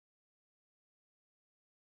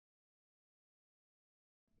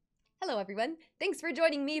Hello everyone, thanks for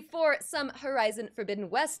joining me for some Horizon Forbidden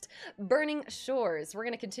West Burning Shores. We're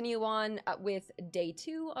going to continue on with day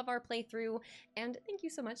 2 of our playthrough, and thank you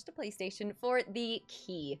so much to PlayStation for the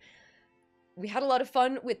key. We had a lot of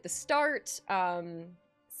fun with the start.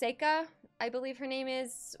 Seika, I believe her name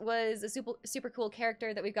is, was a super cool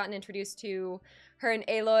character that we've gotten introduced to. Her and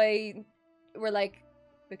Aloy were like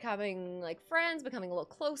becoming like friends, becoming a little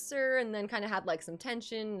closer, and then kind of had like some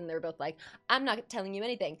tension, and they were both like, I'm not telling you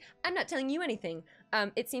anything. I'm not telling you anything.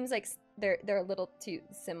 It seems like they're a little too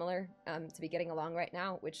similar to be getting along right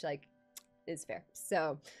now, which like is fair.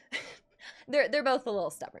 So they're both a little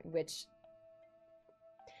stubborn, which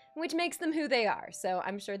makes them who they are. So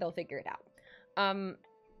I'm sure they'll figure it out.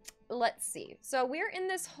 Let's see. So we're in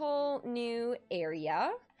this whole new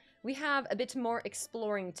area. We have a bit more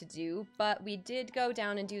exploring to do, but we did go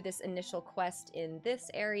down and do this initial quest in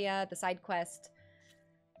this area, the side quest.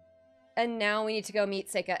 And now we need to go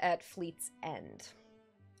meet Seika at Fleet's End.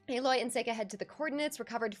 Aloy and Seika head to the coordinates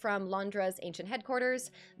recovered from Londra's ancient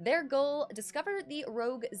headquarters. Their goal, discover the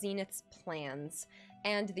rogue Zeniths' plans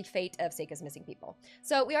and the fate of Seika's missing people.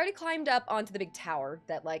 So we already climbed up onto the big tower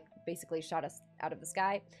that like basically shot us out of the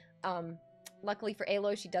sky. Luckily for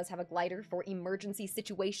Aloy, she does have a glider for emergency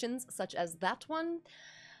situations, such as that one.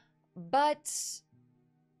 But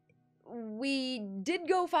we did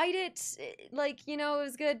go fight it. Like, you know, it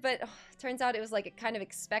was good, but turns out it was like kind of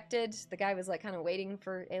expected. The guy was like kind of waiting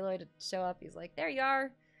for Aloy to show up. He's like, there you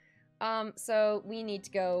are. So we need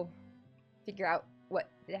to go figure out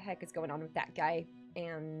what the heck is going on with that guy.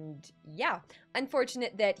 And yeah,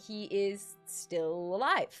 unfortunate that he is still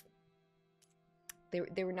alive.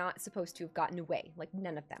 They were not supposed to have gotten away, like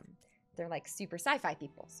none of them. They're like super sci-fi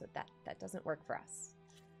people, so that doesn't work for us.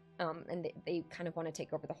 And they kind of want to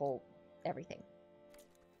take over the whole everything.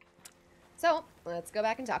 So let's go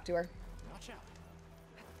back and talk to her. Watch out.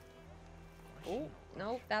 Oh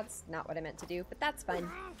no, that's not what I meant to do, but that's fine.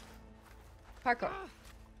 Parkour.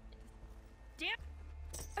 Damn!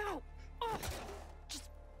 Ow! Oh! Just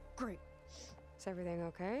great. Is everything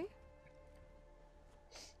okay?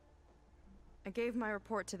 I gave my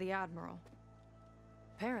report to the Admiral.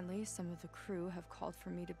 Apparently, some of the crew have called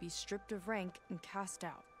for me to be stripped of rank and cast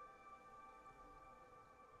out.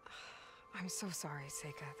 I'm so sorry,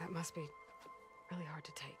 Seika. That must be really hard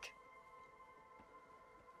to take.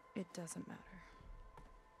 It doesn't matter.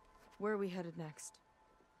 Where are we headed next?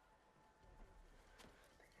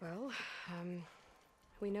 Well,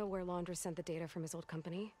 we know where Laundra sent the data from his old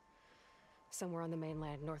company. Somewhere on the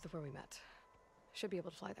mainland, north of where we met. Should be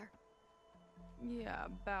able to fly there. Yeah,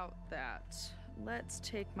 about that. Let's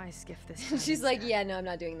take my skiff this time. She's like, yeah, no, I'm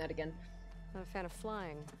not doing that again. Not a fan of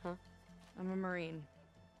flying, huh? I'm a Marine.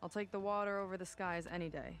 I'll take the water over the skies any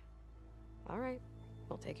day. All right,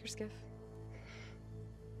 we'll take your skiff.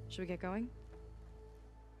 Should we get going?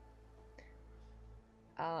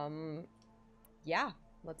 Yeah,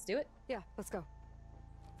 let's do it. Yeah, let's go.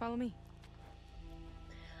 Follow me.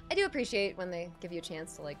 I do appreciate when they give you a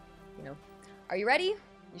chance to like, you know, are you ready?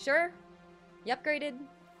 You sure? You upgraded?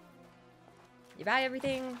 You buy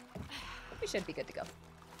everything? We should be good to go.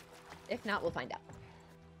 If not, we'll find out.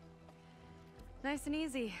 Nice and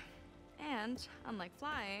easy. And, unlike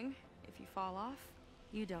flying, if you fall off,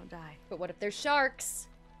 you don't die. But what if there's sharks?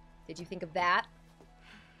 Did you think of that?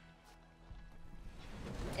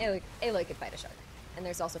 Aloy could fight a shark. And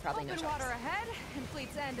there's also probably no Open sharks. water ahead, and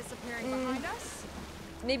Fleet's End disappearing behind us.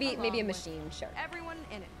 Maybe Along a with machine shark. Everyone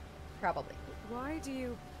in it. Probably. Why do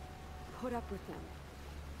you put up with them?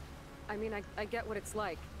 I mean, I get what it's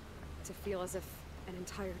like to feel as if an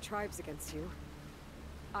entire tribe's against you.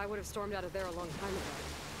 I would have stormed out of there a long time ago.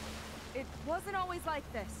 It wasn't always like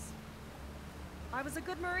this. I was a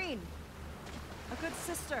good Marine. A good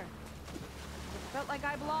sister. It felt like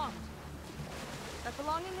I belonged. That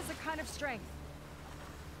belonging is a kind of strength.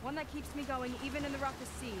 One that keeps me going even in the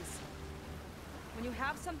roughest seas. When you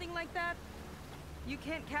have something like that, you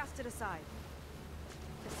can't cast it aside.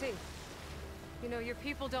 I see. You know, your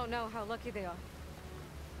people don't know how lucky they are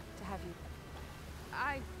to have you.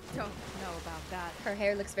 I don't know about that. Her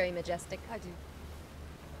hair looks very majestic. I do.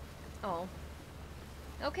 Oh.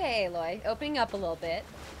 Okay, Aloy. Opening up a little bit.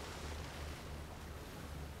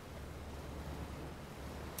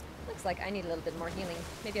 Looks like I need a little bit more healing.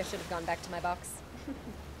 Maybe I should have gone back to my box.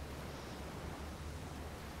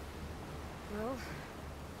 Well,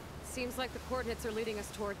 seems like the coordinates are leading us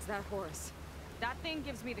towards that horse. That thing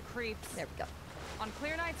gives me the creeps. There we go. On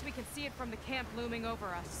clear nights, we can see it from the camp looming over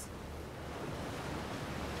us.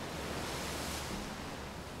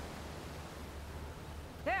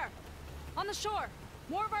 There! On the shore!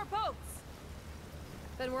 More of our boats!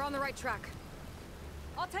 Then we're on the right track.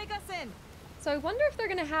 I'll take us in. So I wonder if they're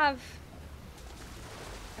gonna have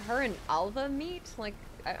her and Alva meet? Like,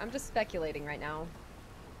 I'm just speculating right now.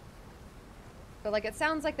 But like, it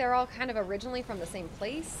sounds like they're all kind of originally from the same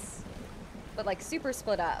place, but like super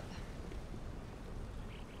split up.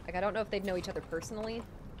 Like, I don't know if they'd know each other personally.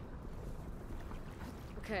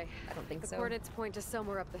 Okay. I don't think so. The coordinates point to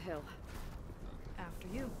somewhere up the hill. After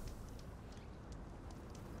you.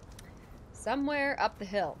 Somewhere up the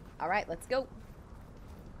hill. All right, let's go.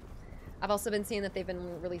 I've also been seeing that they've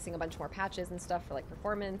been releasing a bunch more patches and stuff for like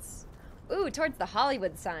performance. Ooh, towards the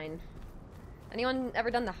Hollywood sign. Anyone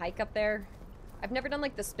ever done the hike up there? I've never done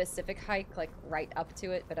like the specific hike like right up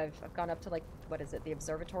to it, but I've gone up to like, what is it, the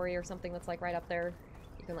observatory or something that's like right up there.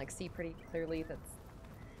 You can like see pretty clearly.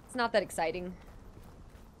 It's not that exciting.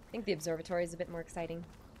 I think the observatory is a bit more exciting.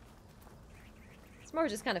 It's more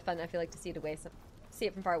just kind of fun, I feel like, to see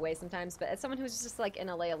it from far away sometimes, but as someone who's just like in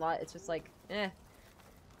LA a lot, it's just like, eh.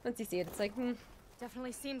 Once you see it, it's like,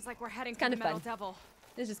 Definitely seems like we're heading kind for of the Metal fun. Devil.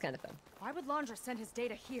 It's just kind of fun. Why would Laundra send his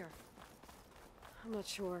data here? I'm not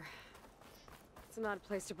sure. It's an odd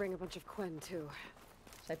place to bring a bunch of Quen, too.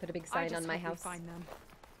 Should I put a big sign on my house? Find them.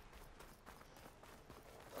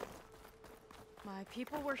 My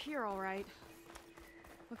people were here, all right.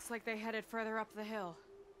 Looks like they headed further up the hill.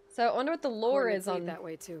 So I wonder what the lore Coordinates is on lead that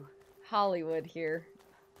way, too. Hollywood here.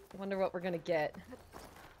 I wonder what we're gonna get.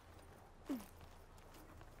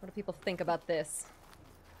 What do people think about this?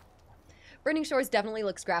 Burning Shores definitely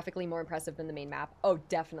looks graphically more impressive than the main map. Oh,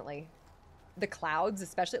 definitely. The clouds,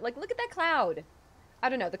 especially. Like, look at that cloud! I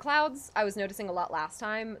don't know, the clouds I was noticing a lot last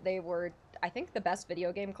time. They were, I think, the best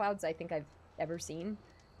video game clouds I think I've ever seen.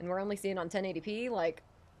 And we're only seeing on 1080p. Like,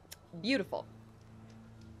 beautiful.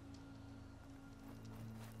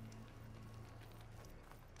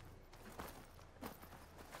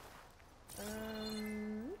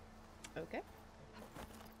 Okay.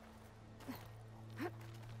 I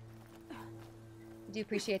do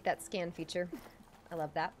appreciate that scan feature. I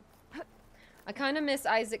love that. I kind of miss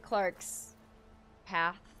Isaac Clarke's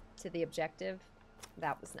path to the objective.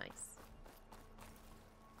 That was nice.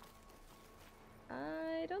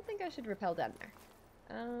 I don't think I should rappel down there.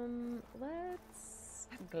 Let's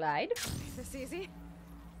glide. Is this easy?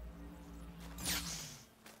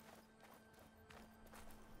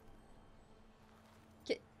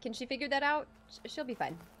 Can she figure that out? She'll be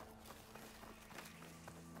fine.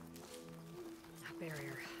 A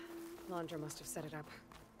barrier. Laundra must have set it up.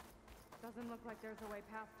 Doesn't look like there's a way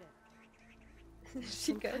past it.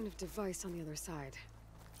 She Some good? kind of device on the other side.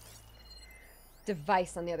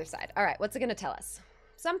 Device on the other side. All right, what's it gonna tell us?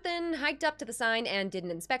 Something hiked up to the sign and did an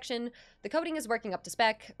inspection. The coating is working up to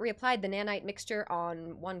spec. Reapplied the nanite mixture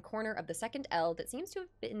on one corner of the second L that seems to have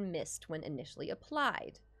been missed when initially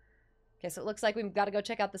applied. Okay, so it looks like we've got to go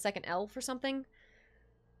check out the second L for something.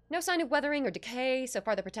 No sign of weathering or decay. So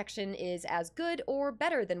far the protection is as good or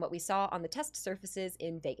better than what we saw on the test surfaces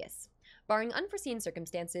in Vegas. Barring unforeseen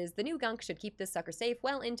circumstances, the new gunk should keep this sucker safe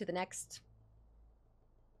well into the next...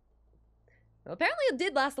 Well, apparently it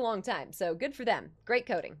did last a long time, so good for them. Great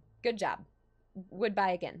coating. Good job. Would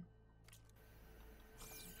buy again.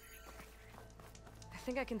 I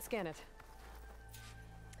think I can scan it.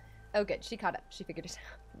 Oh, good. She caught up. She figured it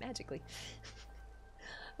out magically.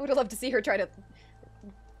 I would have loved to see her try to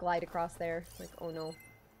glide across there. Like, oh no.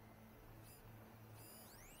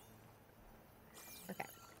 Okay.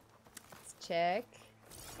 Let's check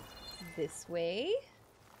this way.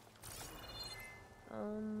 Is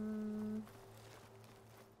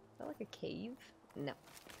that like a cave? No.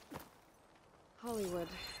 Hollywood.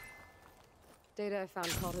 Data I found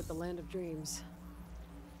called it the Land of Dreams.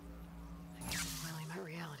 I guess it finally met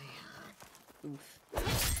reality. Oof.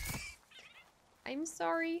 I'm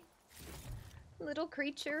sorry, little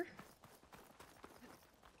creature.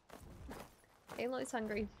 Aloy's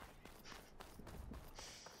hungry.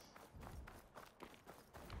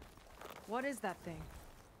 What is that thing?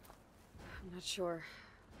 I'm not sure.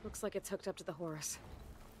 Looks like it's hooked up to the Horus.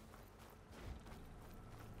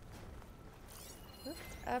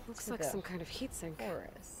 Up Looks to like the some kind of heatsink.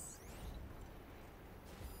 Horus.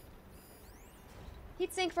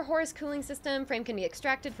 Heatsink for Horus cooling system. Frame can be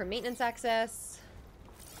extracted for maintenance access.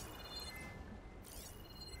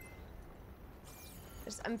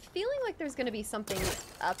 I'm feeling like there's going to be something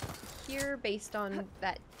up here based on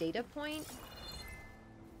that data point.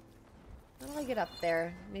 How do I get up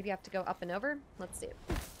there? Maybe I have to go up and over? Let's see.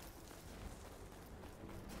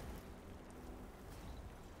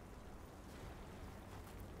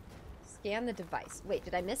 Scan the device. Wait,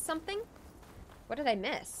 did I miss something? What did I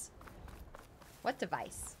miss? What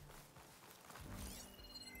device?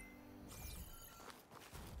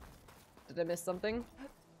 Did I miss something?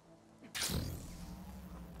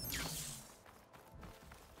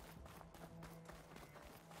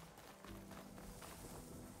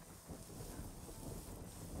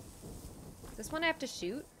 Is this one I have to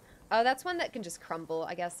shoot? Oh, that's one that can just crumble,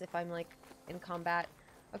 I guess, if I'm, like, in combat.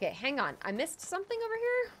 Okay, hang on. I missed something over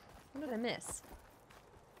here? What did I miss?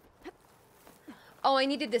 Oh, I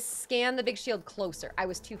needed to scan the big shield closer. I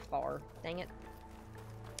was too far. Dang it.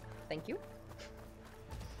 Thank you.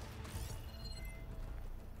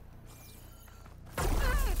 My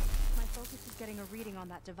focus is getting a reading on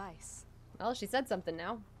that device. Well, she said something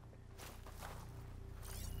now.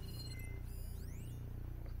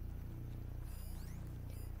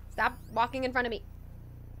 Stop walking in front of me.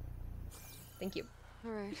 Thank you.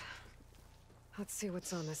 All right. Let's see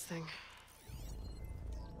what's on this thing.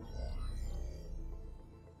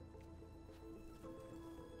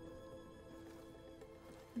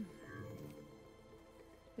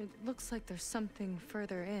 It looks like there's something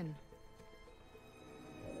further in.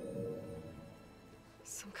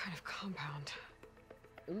 Some kind of compound.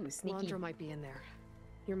 Ooh, sneaky. Londra might be in there.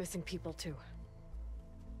 You're missing people too.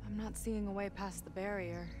 I'm not seeing a way past the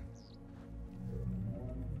barrier.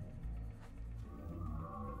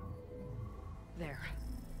 There.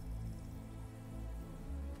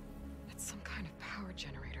 It's some kind of power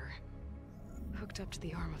generator. Hooked up to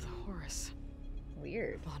the arm of the Horus.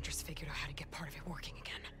 Weird. Londra's figured out how to get part of it working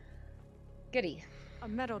again. Goody. A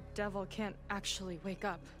metal devil can't actually wake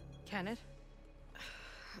up, can it?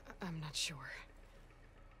 I'm not sure.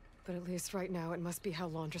 But at least right now, it must be how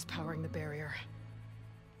Londra's powering the barrier.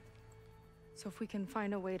 So if we can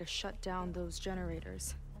find a way to shut down those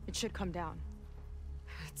generators, it should come down.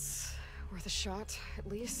 It's worth a shot, at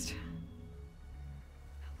least.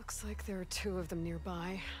 Looks like there are 2 of them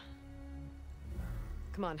nearby.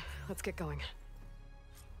 Come on, let's get going.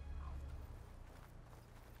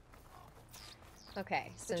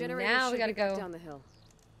 Okay, so The generators now we should gotta be back go down the hill.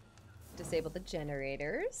 disable the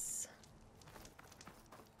generators.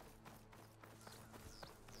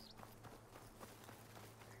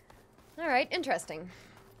 Alright, interesting.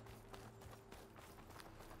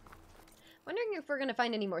 Wondering if we're gonna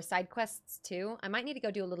find any more side quests too. I might need to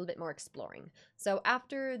go do a little bit more exploring. So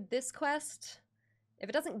after this quest, if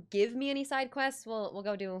it doesn't give me any side quests, we'll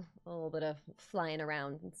go do a little bit of flying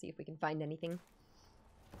around and see if we can find anything.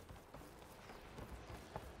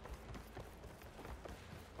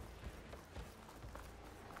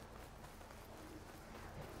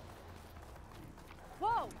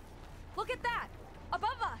 Whoa! Look at that!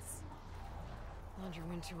 Above us! Londra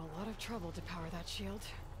went to a lot of trouble to power that shield.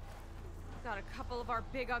 Got a couple of our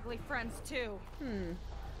big ugly friends too.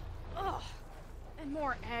 Ugh! And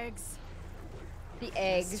more eggs. The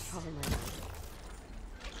eggs.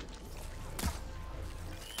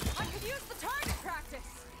 I could use the target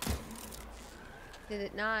practice! Did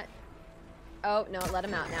it not? Oh, no, it let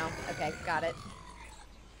him out now. Okay, got it.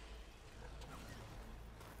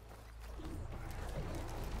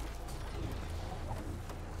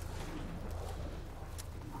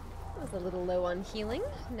 I was a little low on healing.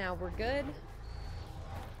 Now we're good.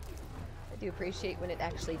 I do appreciate when it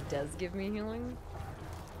actually does give me healing.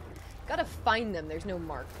 Gotta find them. There's no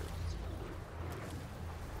marker.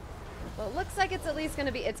 Well, it looks like it's at least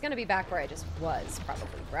gonna be back where I just was,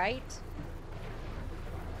 probably, right?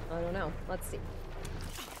 I don't know. Let's see.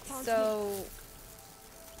 So,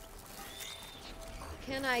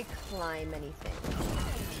 can I climb anything?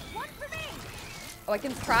 One for me! Oh, I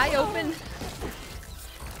can pry open.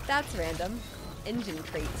 That's random. Engine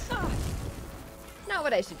crate. Not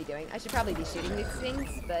what I should be doing. I should probably be shooting these things,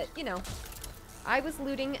 but, you know. I was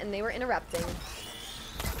looting and they were interrupting.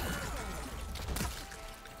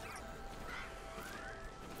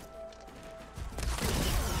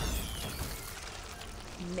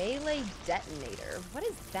 Melee detonator. What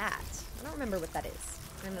is that? I don't remember what that is.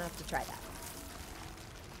 I'm gonna have to try that.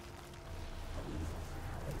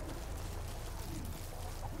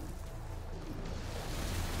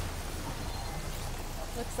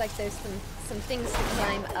 Looks like there's some things to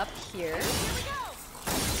climb up here. Here we go!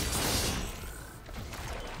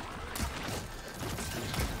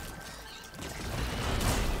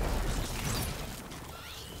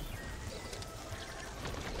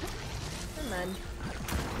 Come on.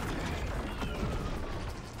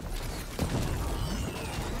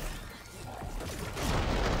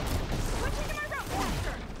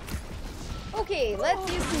 Okay,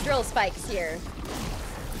 let's use some drill spikes here.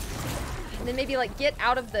 And then maybe, like, get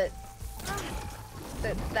out of that. Do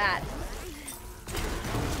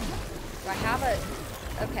I have a...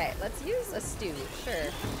 Okay, let's use a stew,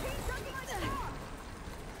 sure.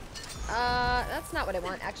 That's not what I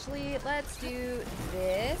want. Actually, let's do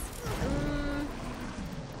this.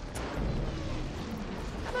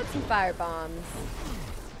 How about some fire bombs?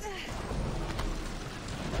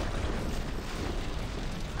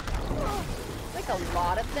 Like a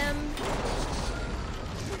lot of them.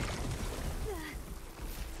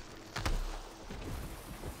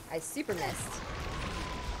 I super missed.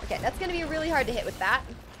 Okay, that's gonna be really hard to hit with that.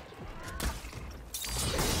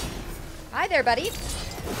 Hi there, buddy.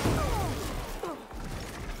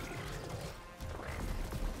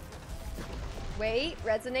 Wait,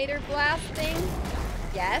 resonator blast thing?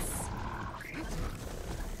 Yes.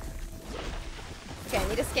 Okay, I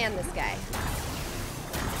need to scan this guy.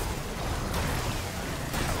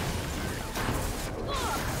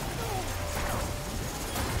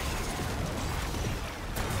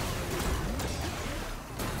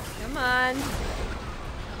 Come on.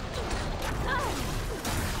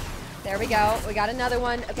 There we go. We got another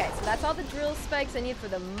one. Okay, so that's all the drill spikes I need for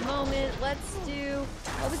the moment. Let's do...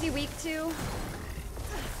 What was he weak to?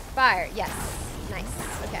 Fire. Yes. Nice.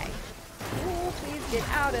 Okay. Ooh, please get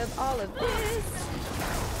out of all of this.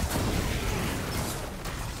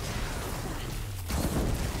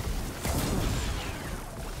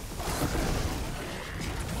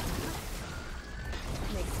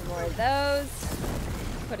 Make some more of those.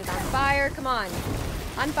 Put it on fire. Come on.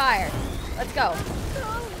 On fire. Let's go.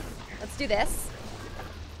 Let's do this.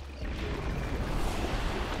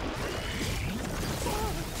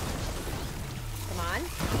 Come on.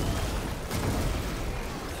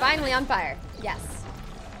 Finally on fire. Yes.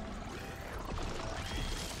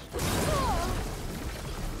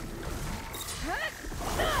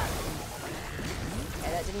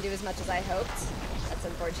 Okay, that didn't do as much as I hoped. That's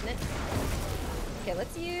unfortunate. Okay,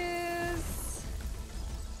 let's use...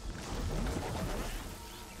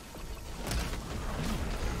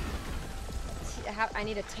 I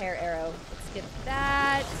need a tear arrow. Let's get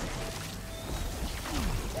that.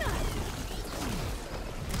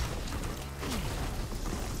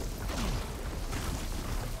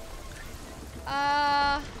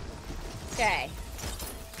 Okay.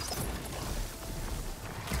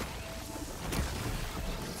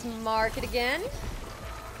 Let's mark it again.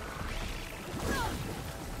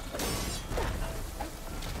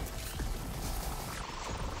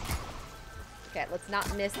 Okay, let's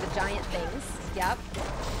not miss the giant things. Yep.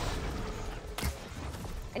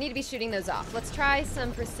 I need to be shooting those off. Let's try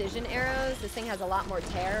some precision arrows. This thing has a lot more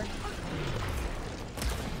tear.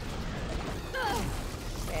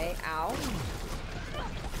 Okay, ow.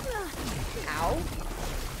 Ow.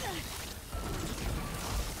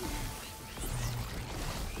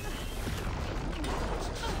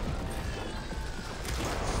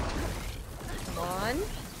 Come on.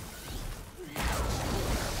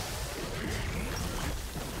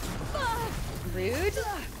 Rude.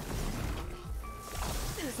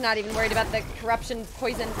 Just not even worried about the corruption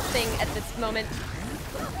poison thing at this moment.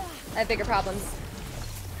 I have bigger problems.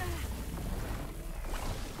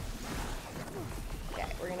 Okay,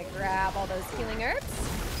 we're gonna grab all those healing herbs.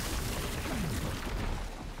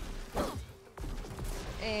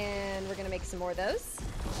 And we're gonna make some more of those.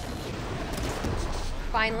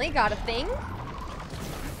 Finally, got a thing.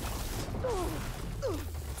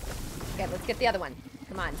 Okay, let's get the other one.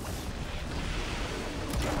 Come on.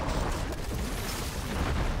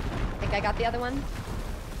 I got the other one.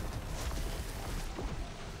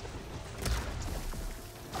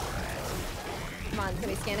 Come on, can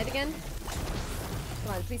we scan it again?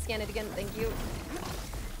 Come on, please scan it again. Thank you.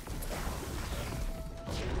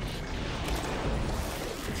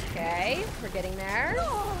 Okay, we're getting there.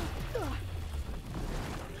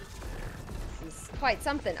 This is quite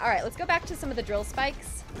something. All right, let's go back to some of the drill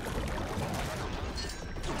spikes.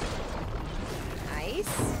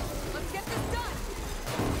 Nice. Let's get this done.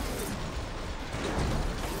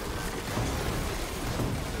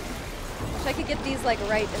 Wish I could get these like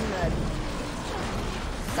right in the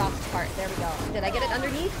soft part. There we go. Did I get it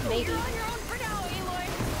underneath? Maybe. You're on your own for now, Aloy.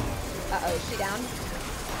 Uh-oh, is she down?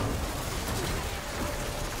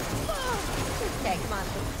 Okay, come on.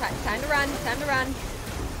 Time to run. Time to run.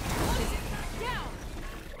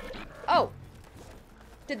 Oh!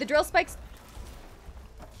 Did the drill spikes...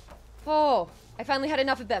 Oh, I finally had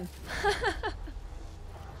enough of them.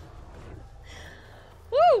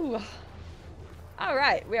 Woo! All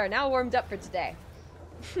right, we are now warmed up for today.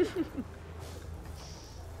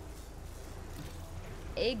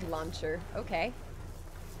 Egg launcher, okay.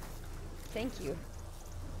 Thank you.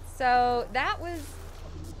 So that was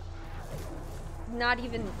not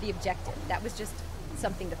even the objective. That was just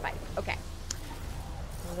something to fight. Okay.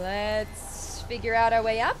 Let's figure out our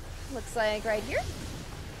way up. Looks like right here.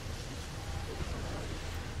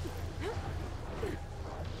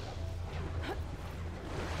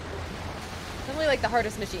 definitely like the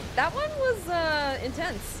hardest machine. That one was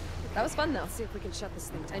intense. That was fun though. Let's see if we can shut this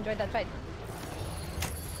thing down. I enjoyed that fight.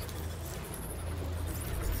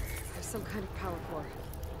 There's some kind of power core.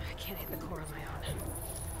 I can't hit the core on my own.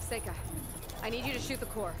 Seika, I need you to shoot the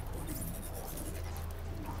core.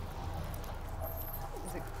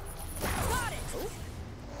 Is it... Got it! Oh.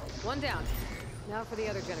 One down. Now for the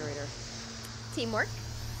other generator. Teamwork.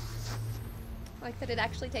 I like that it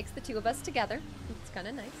actually takes the two of us together. It's kind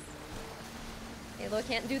of nice. Halo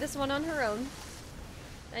can't do this one on her own.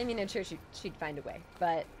 I mean, I'm sure she'd find a way,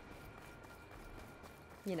 but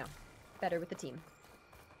you know, better with the team.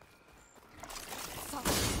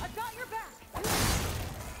 I've got your back.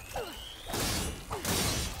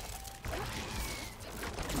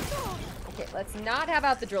 Okay, let's not have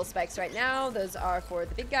out the drill spikes right now. Those are for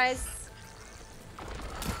the big guys.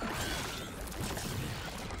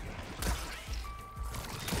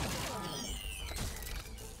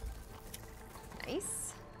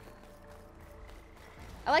 Nice.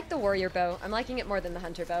 I like the warrior bow. I'm liking it more than the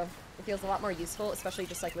hunter bow. It feels a lot more useful, especially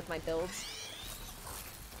just like with my builds.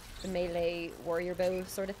 The melee warrior bow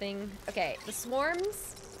sort of thing. Okay, the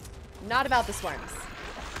swarms. Not about the swarms.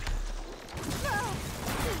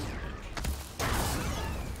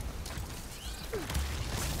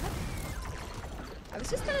 I was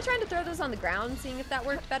just kind of trying to throw those on the ground, seeing if that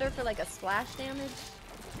worked better for like a splash damage.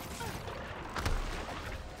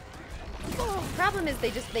 Problem is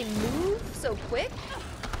they move so quick.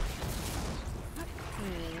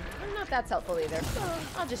 I don't know if that's helpful either.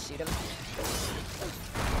 I'll just shoot him.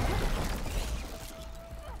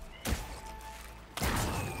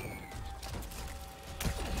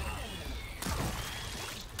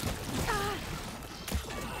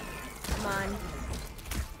 Come on.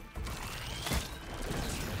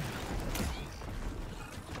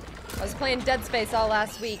 I was playing Dead Space all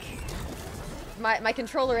last week. My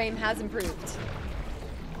controller aim has improved.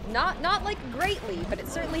 Not like greatly, but it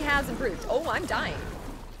certainly has improved. Oh, I'm dying.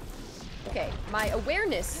 Okay, my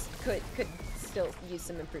awareness could still use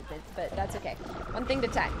some improvement, but that's okay. One thing at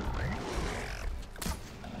a time.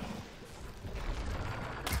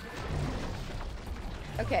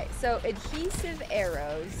 Okay, so adhesive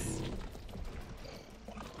arrows.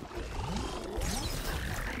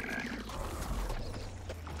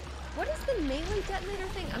 What is the melee detonator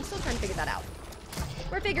thing? I'm still trying to figure that out.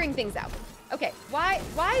 We're figuring things out. Okay, why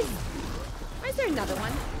is there another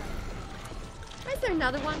one? Why is there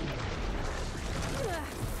another one?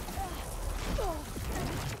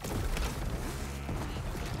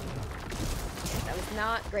 That was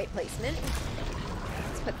not great placement.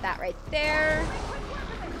 Let's put that right there.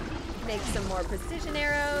 Make some more precision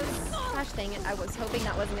arrows. Gosh dang it, I was hoping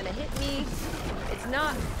that wasn't gonna hit me. It's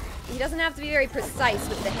not, he doesn't have to be very precise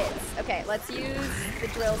with the hits. Okay, let's use the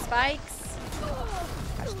drill spikes.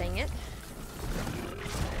 Gosh dang it.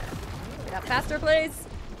 Get up faster, please.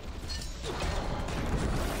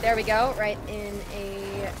 There we go, right in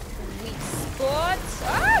a weak spot.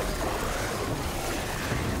 Ah!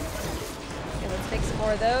 Okay, let's make some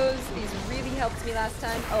more of those. These really helped me last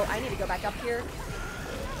time. Oh, I need to go back up here.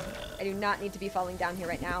 I do not need to be falling down here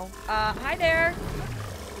right now. Hi there.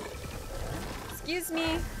 Excuse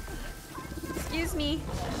me. Excuse me.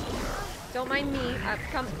 Don't mind me. I'm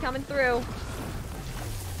coming through.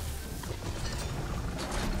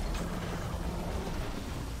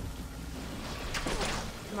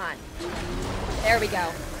 Come on. There we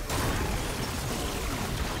go.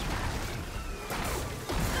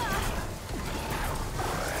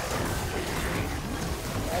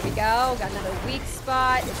 There we go. Got another weak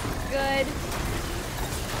spot. It's good.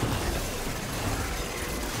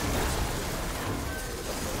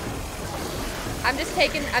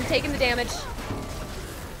 I'm taking the damage.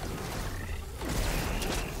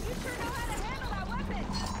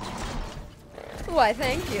 Why,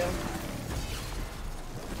 thank you.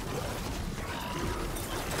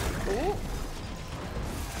 Ooh.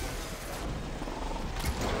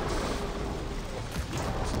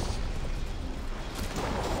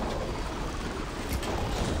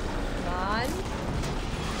 Come on.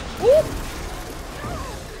 Ooh.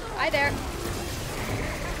 Hi there.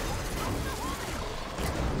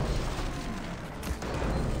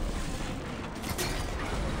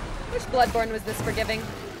 Which Bloodborne was this forgiving?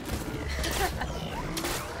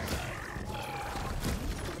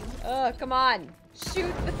 Oh, come on.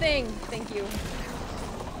 Shoot the thing. Thank you.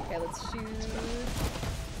 Okay, let's shoot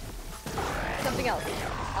something else.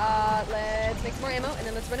 Let's make some more ammo and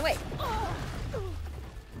then let's run away.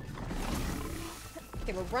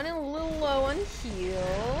 Okay, we're running a little low on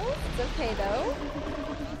heals. It's okay though.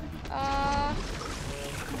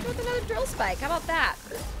 Let's go with another drill spike. How about that?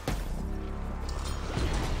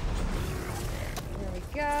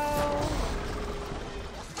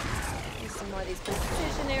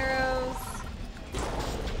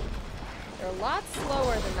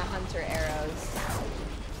 slower than the hunter arrows.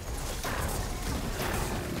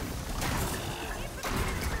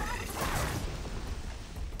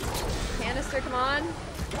 Canister, come on.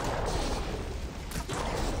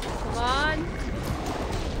 Come on.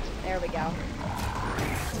 There we go.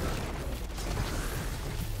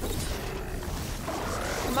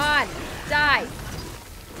 Come on. Die.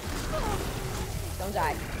 Don't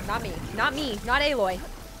die. Not me. Not me. Not Aloy.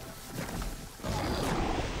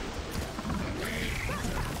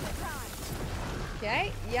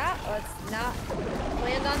 Okay. Yeah. Let's not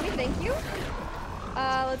land on me. Thank you.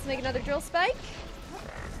 Let's make another drill spike.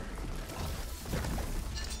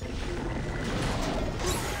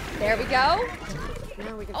 There we go.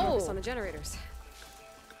 Now we can focus on the generators.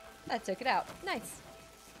 That took it out. Nice.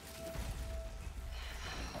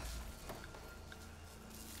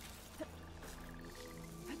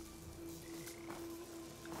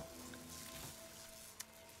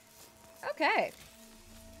 Okay.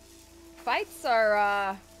 Fights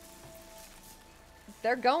are,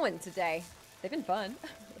 they're going today. They've been fun.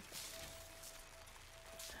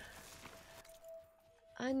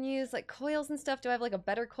 Unused, like, coils and stuff. Do I have, like, a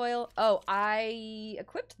better coil? Oh, I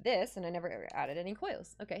equipped this, and I never added any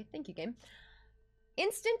coils. Okay, thank you, game.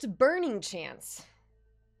 Instant burning chance.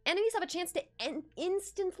 Enemies have a chance to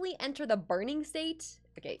instantly enter the burning state.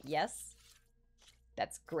 Okay, yes.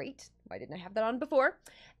 That's great. Why didn't I have that on before?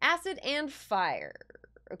 Acid and fire.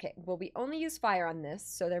 Okay, well, we only use fire on this,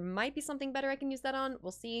 so there might be something better I can use that on.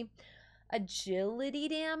 We'll see. Agility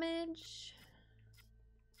damage.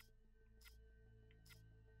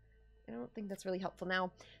 I don't think that's really helpful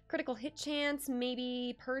now. Critical hit chance,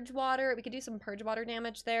 maybe purge water. We could do some purge water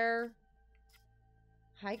damage there.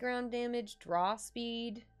 High ground damage, draw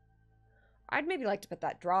speed. I'd maybe like to put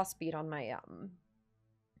that draw speed on my,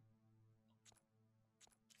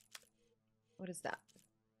 what is that?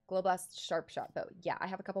 Glow Blast Sharp Shot Bow. Yeah, I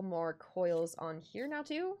have a couple more coils on here now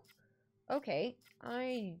too. Okay,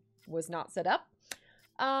 I was not set up.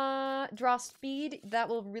 Draw speed, that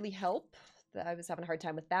will really help. I was having a hard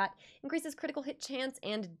time with that. Increases critical hit chance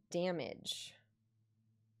and damage.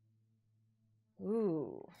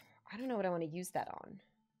 Ooh, I don't know what I want to use that on.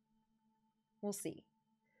 We'll see.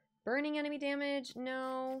 Burning enemy damage?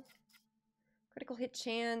 No. Critical hit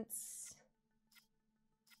chance.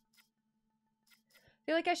 I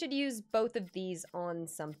feel like I should use both of these on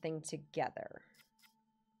something together.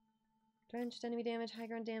 Drenched enemy damage, high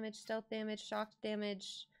ground damage, stealth damage, shocked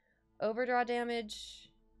damage, overdraw damage.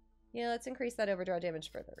 Yeah, let's increase that overdraw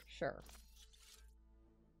damage further. Sure.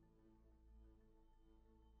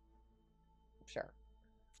 Sure.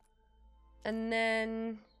 And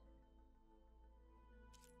then...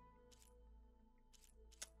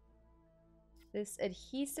 this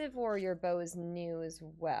adhesive warrior bow is new as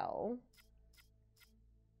well.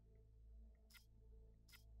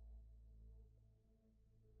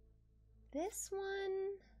 This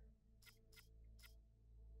one...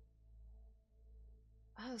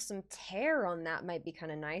 oh, some tear on that might be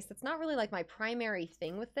kind of nice. That's not really like my primary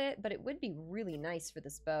thing with it, but it would be really nice for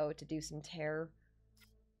this bow to do some tear.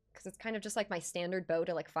 Because it's kind of just like my standard bow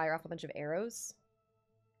to like fire off a bunch of arrows.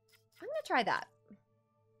 I'm gonna try that.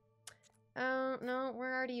 Oh, no,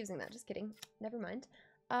 we're already using that. Just kidding. Never mind.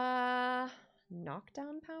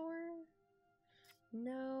 Knockdown power?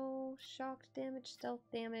 No. Shocked damage, stealth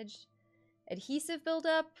damage. Adhesive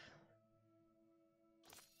buildup?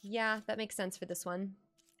 Yeah, that makes sense for this one.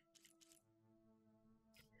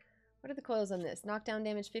 What are the coils on this? Knockdown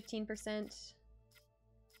damage 15%.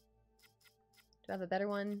 Do I have a better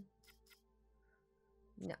one?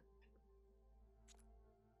 No.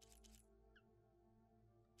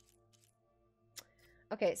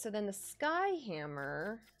 Okay, so then the Sky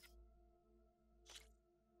Hammer.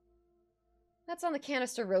 That's on the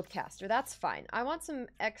canister rope caster. That's fine. I want some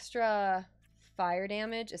extra fire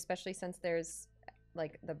damage, especially since there's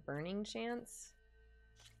like the burning chance.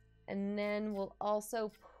 And then we'll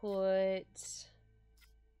also put...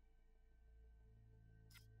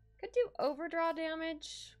 could do overdraw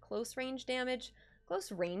damage, close range damage.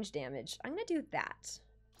 Close range damage. I'm gonna do that.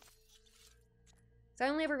 So I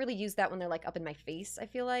only ever really use that when they're like up in my face, I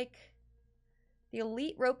feel like. The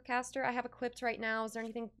elite rope caster I have equipped right now. Is there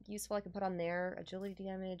anything useful I can put on there? Agility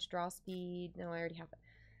damage, draw speed. No, I already have it.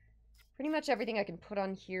 Pretty much everything I can put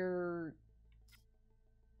on here.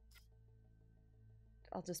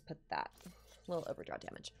 I'll just put that. A little overdraw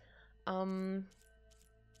damage. I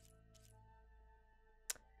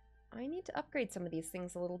need to upgrade some of these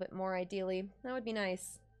things a little bit more, ideally. That would be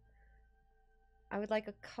nice. I would like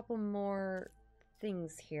a couple more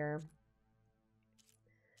things here.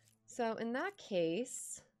 So in that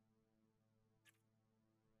case,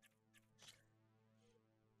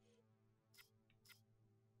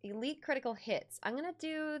 Elite critical hits. I'm gonna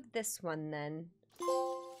do this one then.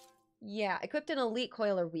 Yeah, equipped an elite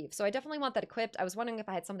coil or weave. So I definitely want that equipped. I was wondering if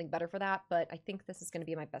I had something better for that, but I think this is gonna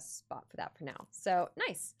be my best spot for that for now. So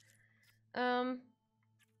nice. Anything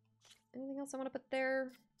else I want to put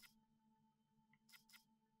there?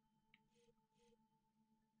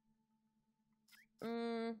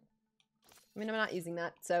 I mean, I'm not using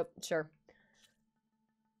that, so sure.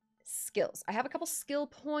 Skills. I have a couple skill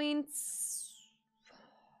points. I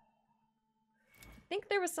think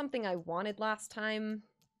there was something I wanted last time.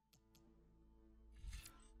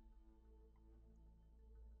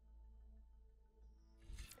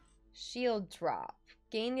 Shield drop.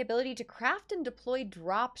 Gain the ability to craft and deploy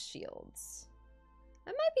drop shields.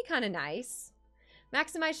 That might be kind of nice.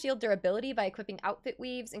 Maximize shield durability by equipping outfit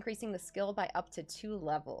weaves, increasing the skill by up to 2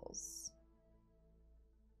 levels.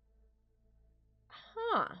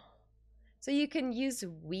 Huh. So you can use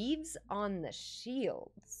weaves on the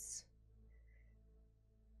shields.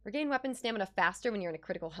 Regain weapon stamina faster when you're in a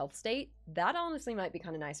critical health state. That honestly might be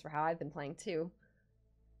kind of nice for how I've been playing too.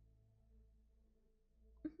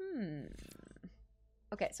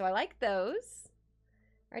 Okay, so I like those.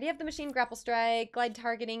 I already have the machine grapple strike, glide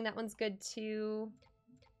targeting, that one's good too.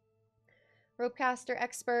 Ropecaster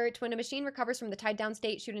expert. When a machine recovers from the tied down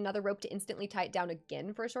state, shoot another rope to instantly tie it down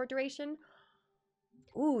again for a short duration.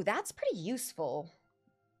 Ooh, that's pretty useful.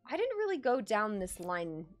 I didn't really go down this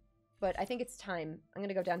line, but I think it's time. I'm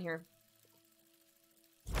gonna go down here.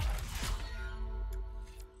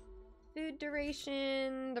 Food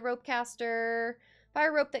duration, the ropecaster.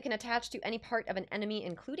 Fire rope that can attach to any part of an enemy,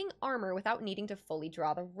 including armor, without needing to fully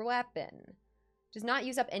draw the weapon. Does not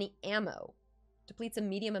use up any ammo. Depletes a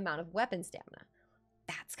medium amount of weapon stamina.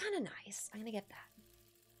 That's kind of nice. I'm gonna get that.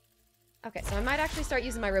 Okay, so I might actually start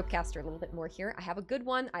using my ropecaster a little bit more here. I have a good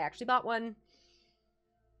one. I actually bought one.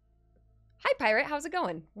 Hi, Pirate. How's it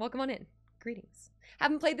going? Welcome on in. Greetings.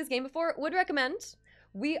 Haven't played this game before. Would recommend.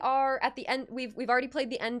 We are at the end. We've already played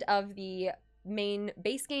the end of the main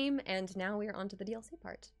base game, and now we are on to the DLC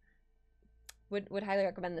part. Would highly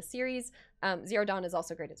recommend the series. Zero Dawn is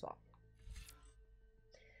also great as well.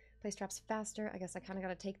 Place traps faster. I guess I kind of got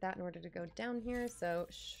to take that in order to go down here, so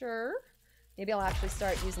sure. Maybe I'll actually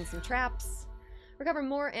start using some traps. Recover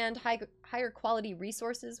more and higher quality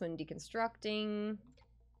resources when deconstructing.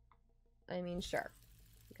 I mean, sure.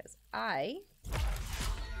 Because I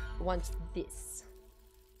want this.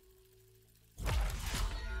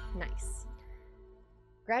 Nice.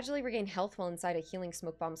 Gradually regain health while inside a healing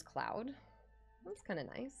smoke bomb's cloud. That's kind of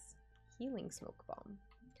nice. Healing smoke bomb.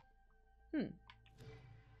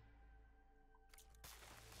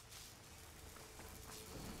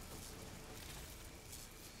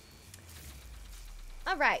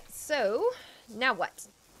 Alright, so now what?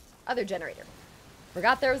 Other generator.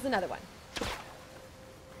 Forgot there was another one.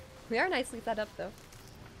 We are nicely set up though.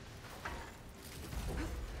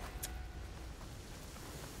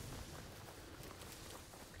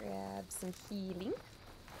 Grab some healing.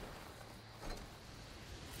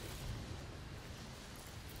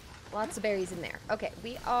 Lots of berries in there. Okay,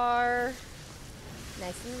 we are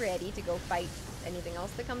nice and ready to go fight anything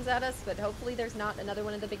else that comes at us, but hopefully there's not another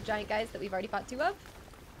one of the big giant guys that we've already fought 2 of.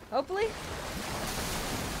 Hopefully.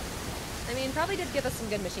 I mean, probably did give us some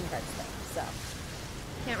good machine parts though, so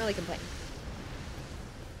can't really complain.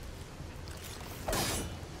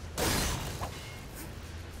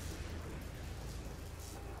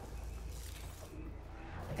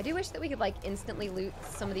 I do wish that we could like instantly loot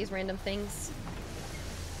some of these random things.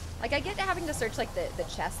 Like I get having to search like the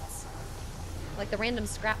chests, like the random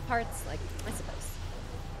scrap parts, like I suppose.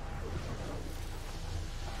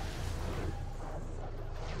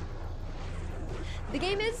 The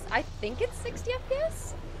game is, I think it's 60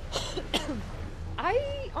 FPS?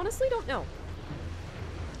 I honestly don't know.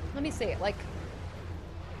 Let me see, like,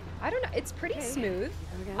 I don't know, it's pretty smooth.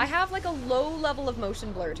 Okay. I have like a low level of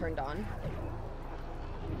motion blur turned on.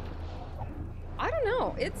 I don't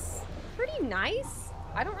know, it's pretty nice.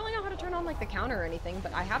 I don't really know how to turn on like the counter or anything,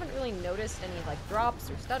 but I haven't really noticed any like drops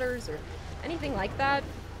or stutters or anything like that.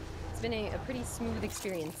 It's been a pretty smooth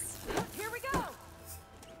experience. Here we go!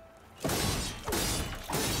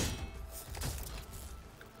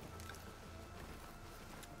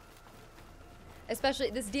 Especially,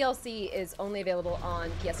 this DLC is only available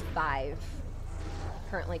on PS5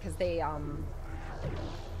 currently because they kind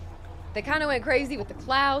of went crazy with the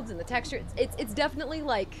clouds and the texture. It's definitely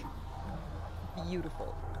like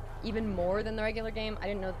beautiful, even more than the regular game. I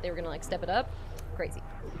didn't know that they were gonna like step it up. Crazy.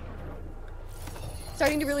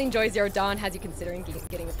 Starting to really enjoy Zero Dawn has you considering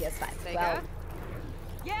getting a PS5. Wow.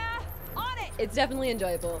 Yeah, on it. It's definitely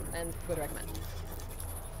enjoyable and would recommend.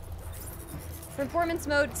 Performance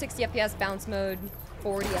mode, 60 FPS. Bounce mode,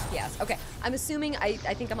 40 FPS. Okay, I'm assuming, I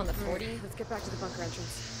think I'm on the 40. Let's get back to the bunker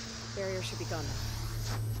entrance. Barrier should be gone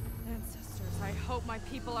now. Ancestors, I hope my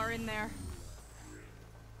people are in there.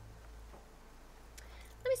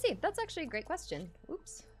 Let me see. That's actually a great question.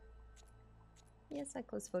 Oops. Yes, I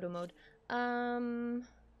closed photo mode.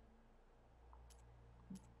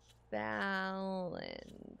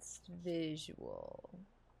 Balanced visual.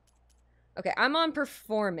 Okay, I'm on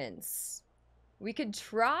performance. We could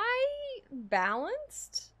try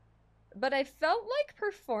balanced, but I felt like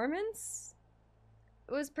performance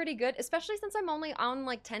was pretty good, especially since I'm only on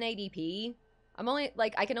like 1080p. I'm only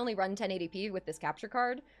like I can only run 1080p with this capture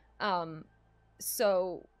card.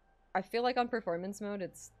 So I feel like on performance mode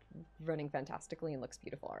it's running fantastically and looks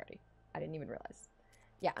beautiful already. I didn't even realize.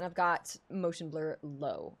 Yeah, and I've got motion blur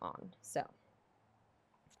low on, so.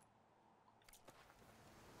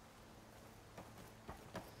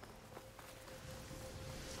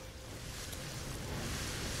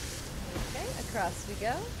 Okay, across we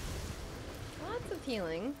go. Lots of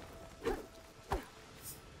healing. Is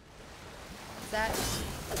that...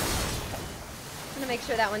 I'm gonna make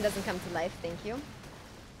sure that one doesn't come to life, thank you.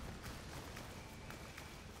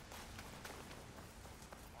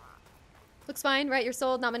 Looks fine, right? You're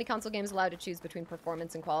sold. Not many console games allowed to choose between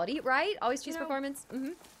performance and quality, right? Always choose performance.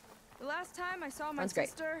 Mm-hmm. The last time I saw my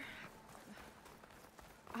sister,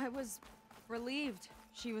 I was relieved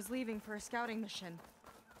she was leaving for a scouting mission.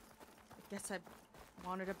 I guess I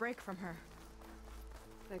wanted a break from her.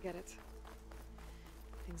 I get it.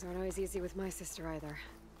 Things aren't always easy with my sister either.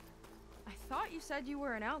 I thought you said you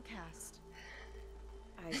were an outcast.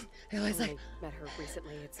 I only met her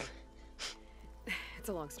recently. It's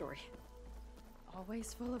a long story.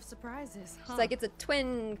 Always full of surprises, huh? It's like it's a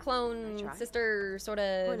twin, clone, sister, sort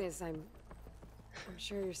of. Point is, I'm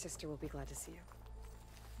sure your sister will be glad to see you.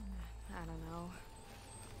 I don't know.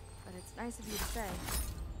 But it's nice of you to say.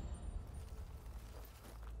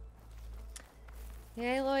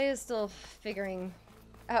 Yeah, Aloy is still figuring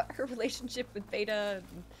out her relationship with THETA.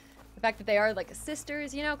 And the fact that they are like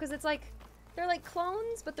sisters, you know, because it's like they're like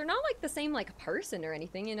clones, but they're not like the same like person or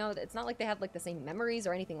anything, you know. It's not like they have like the same memories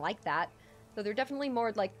or anything like that. So they're definitely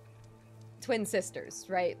more like twin sisters,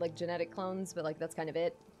 right? Like genetic clones, but like that's kind of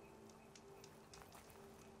it.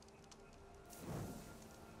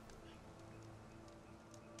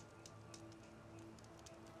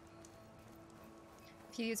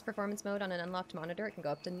 If you use performance mode on an unlocked monitor, it can go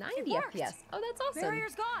up to 90 FPS. Oh, that's awesome.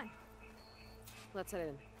 Barrier's gone. Let's head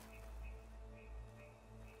in.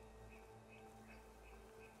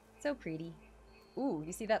 So pretty. Ooh,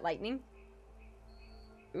 you see that lightning?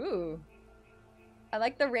 Ooh. I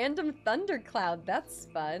like the random thundercloud. That's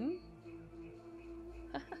fun.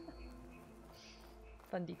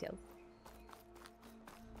 Fun details.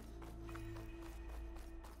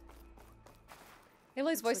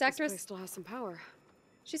 Aloy's voice actress. This place still has some power.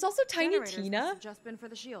 She's also Tiny Tina. Just been for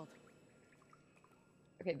the shield.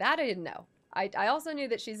 Okay, that I didn't know. I also knew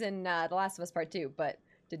that she's in The Last of Us Part 2, but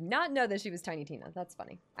did not know that she was Tiny Tina. That's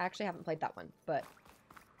funny. I actually haven't played that one, but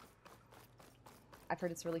I've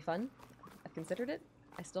heard it's really fun. I've considered it.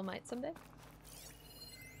 I still might someday.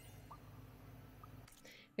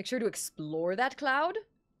 Make sure to explore that cloud.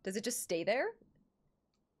 Does it just stay there?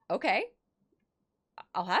 Okay.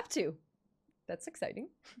 I'll have to. That's exciting.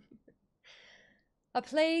 A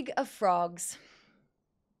plague of frogs.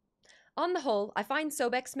 On the whole, I find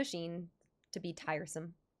Sobek's machine to be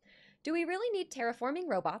tiresome. Do we really need terraforming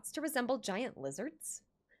robots to resemble giant lizards?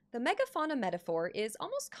 The megafauna metaphor is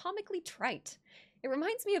almost comically trite. It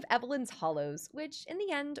reminds me of Evelyn's Hollows, which, in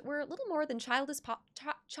the end, were little more than childish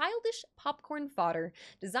popcorn fodder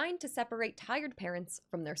designed to separate tired parents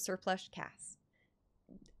from their surplus cash.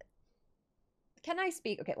 Can I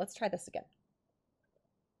speak? Okay, let's try this again.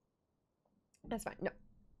 That's fine. No.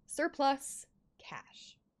 Surplus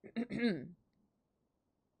cash.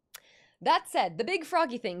 That said, the big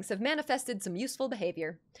froggy things have manifested some useful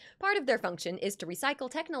behavior. Part of their function is to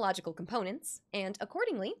recycle technological components, and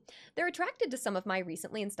accordingly, they're attracted to some of my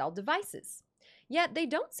recently installed devices. Yet they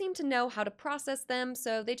don't seem to know how to process them,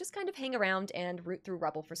 so they just kind of hang around and root through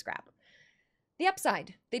rubble for scrap. The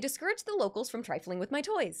upside, they discourage the locals from trifling with my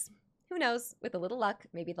toys. Who knows, with a little luck,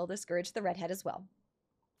 maybe they'll discourage the redhead as well.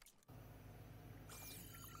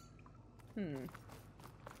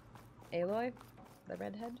 Aloy? The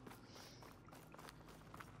redhead?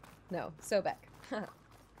 No, Sobek.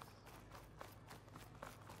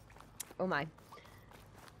 Oh my.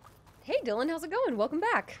 Hey Dylan, how's it going? Welcome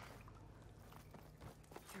back.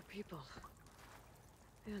 There are people.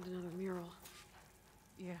 And another mural.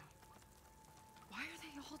 Yeah. Why are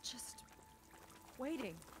they all just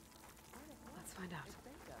waiting? Let's find out.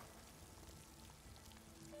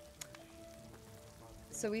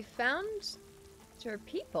 So we found your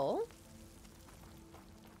people.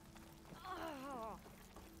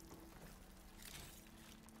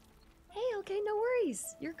 Hey, okay, no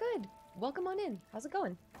worries. You're good. Welcome on in. How's it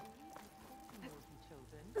going?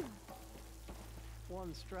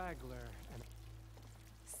 One straggler and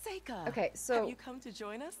Seika! Okay, so... Have you come to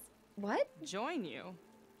join us? What? Join you?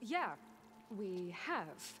 Yeah, we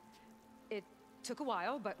have. It took a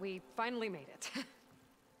while, but we finally made it.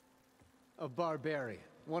 a barbarian,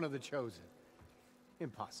 one of the chosen.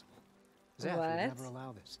 Impossible. Zeth would What? never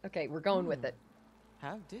allow this. Okay, we're going with it.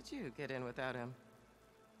 How did you get in without him?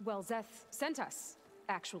 Well, Zeth sent us,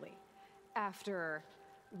 actually. After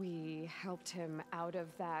we helped him out of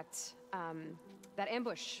that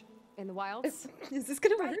ambush in the wilds. Is this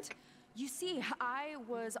gonna Right. work? You see, I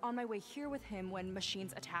was on my way here with him when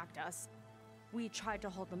machines attacked us. We tried to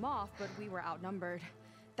hold them off, but we were outnumbered.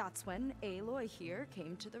 That's when Aloy here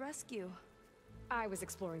came to the rescue. I was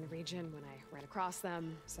exploring the region when I ran across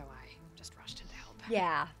them, so I just rushed in to help.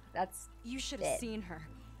 Yeah, that's... You should have seen her.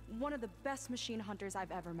 One of the best machine hunters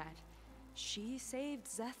I've ever met. She saved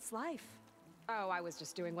Zeth's life. Oh, I was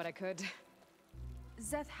just doing what I could.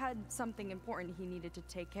 Zeth had something important he needed to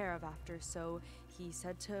take care of after, so he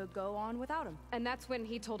said to go on without him. And that's when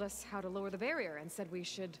he told us how to lower the barrier and said we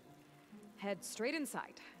should head straight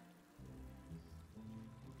inside.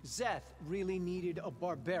 Zeth really needed a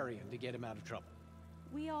barbarian to get him out of trouble.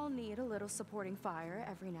 We all need a little supporting fire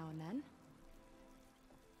every now and then.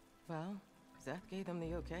 Well, Zeth gave them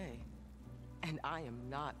the okay. And I am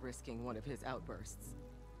not risking one of his outbursts.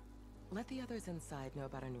 Let the others inside know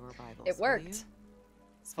about our new arrivals. It will you? worked.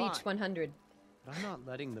 Speech Fine. 100. But I'm not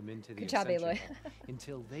letting them into the Good job, Ascension Aloy. Hall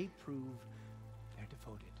until they prove they're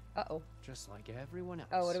devoted. Uh-oh. Just like everyone else.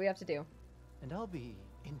 Oh, what do we have to do? And I'll be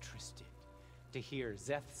interested to hear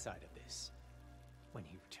Zeth's side of this when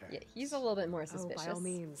he returns. Yeah, he's a little bit more suspicious. Oh, by all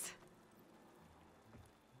means.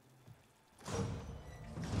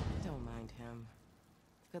 Don't mind him.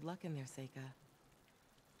 Good luck in there, Seika.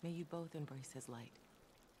 May you both embrace his light.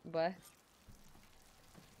 What?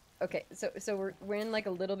 Okay, so we're in like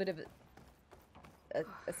a little bit of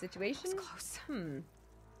a situation. That was close.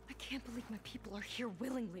 I can't believe my people are here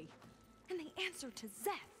willingly. And they answered to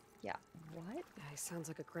Zeth. Yeah. What? Yeah, he sounds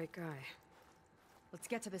like a great guy. Let's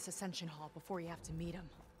get to this Ascension Hall before you have to meet him.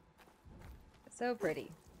 So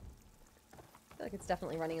pretty. I feel like it's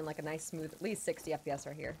definitely running in like a nice smooth, at least 60 FPS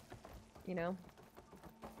right here. You know?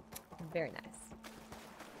 Very nice.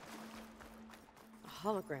 A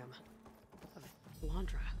hologram of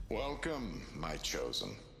Landra. Welcome, my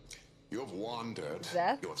chosen. You have wandered,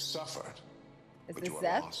 Zeth? you have suffered, Is but this you are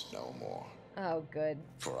Zeth? lost no more. Oh, good.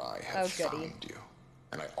 For I have Oh, goody. found you,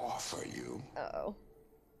 and I offer you Uh-oh.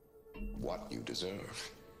 what you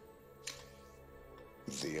deserve.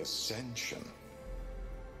 The Ascension.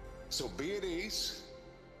 So be at ease,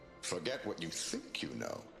 forget what you think you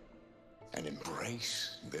know, and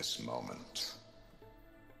embrace this moment.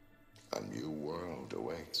 A new world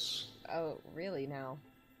awaits. Oh, really now?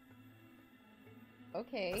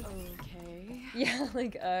 Okay. Okay. Yeah,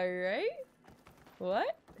 like, alright?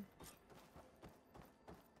 What?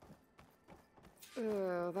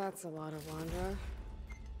 Oh, that's a lot of Landra.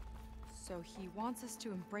 So he wants us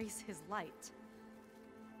to embrace his light.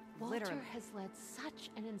 Walter Literally. has led such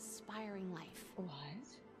an inspiring life. What?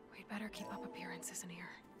 We'd better keep up appearances in here.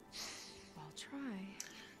 I'll try.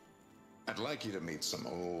 I'd like you to meet some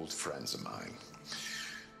old friends of mine.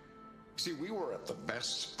 See, we were at the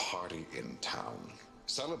best party in town,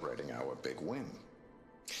 celebrating our big win.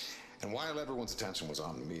 And while everyone's attention was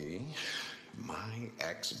on me, my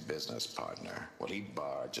ex-business partner, well, he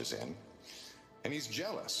barges in, and he's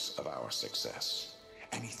jealous of our success.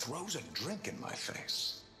 And he throws a drink in my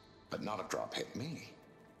face, but not a drop hit me.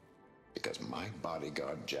 Because my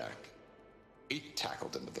bodyguard, Jack, he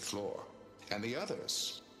tackled him to the floor. And the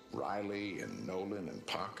others, Riley and Nolan and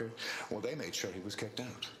Parker, well, they made sure he was kicked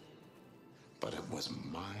out. But it was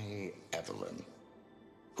my Evelyn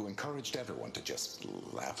who encouraged everyone to just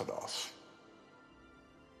laugh it off.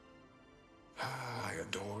 I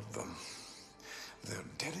adored them. Their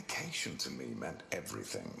dedication to me meant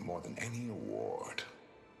everything, more than any award.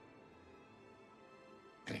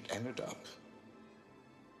 And it ended up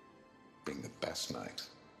being the best night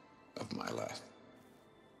of my life.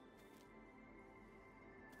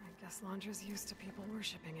 I guess Landra's used to people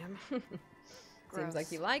worshipping him. Seems like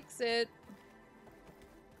he likes it.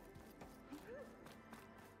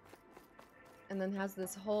 And then has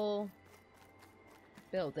this whole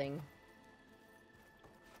building.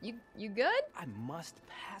 You good? I must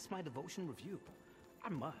pass my devotion review. I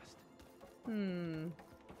must.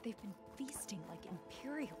 They've been feasting like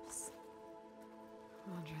Imperials.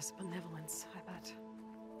 Wondrous benevolence, I bet.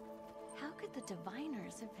 How could the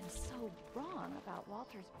diviners have been so wrong about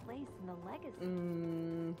Walter's place in the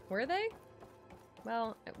legacy? Were they?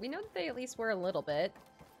 Well, we know that they at least were a little bit.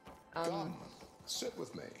 Come, sit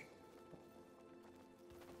with me.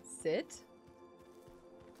 Sit?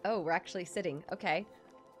 Oh, we're actually sitting. Okay.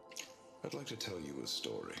 I'd like to tell you a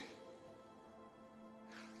story.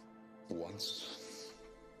 Once,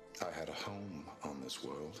 I had a home on this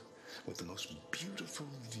world with the most beautiful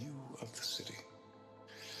view of the city.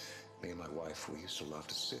 Me and my wife, we used to love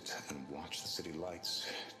to sit and watch the city lights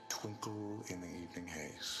twinkle in the evening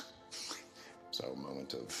haze. It's our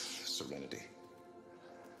moment of serenity.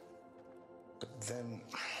 But then,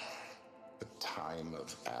 the time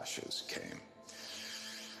of ashes came.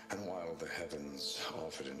 And while the heavens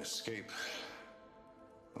offered an escape,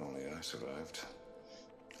 only I survived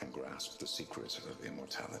and grasped the secrets of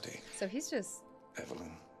immortality. So he's just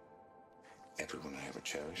Evelyn, everyone I ever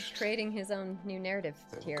cherished, creating his own new narrative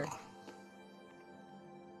they were here. gone.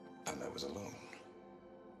 And I was alone.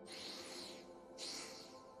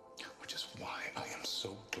 Which is why I am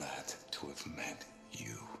so glad to have met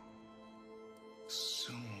you.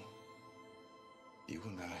 Soon, you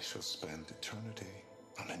and I shall spend eternity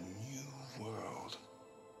on a new world.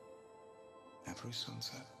 Every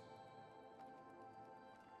sunset.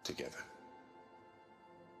 Together.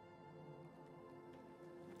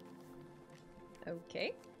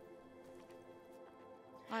 Okay.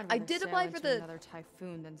 I'd I rather did sail apply for into the- another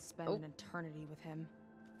typhoon than spend an eternity with him.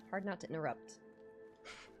 Hard not to interrupt.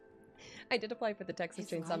 I did apply for the Texas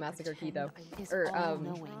His Chainsaw light Massacre key though. is Or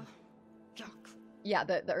all-knowing. yeah,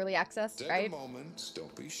 the early access, Take right? a moment,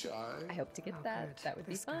 don't be shy. I hope to get Oh, that. good. That would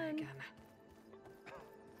This be guy fun. again.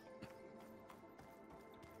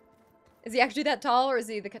 Is he actually that tall, or is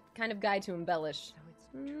he the kind of guy to embellish? So it's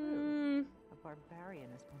true. A barbarian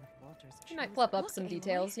is one of Walter's You might chosen. fluff up Look, some Aloy.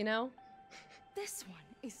 details, you know? This one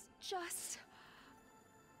is just...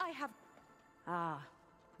 I have... Ah,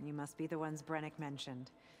 you must be the ones Brennick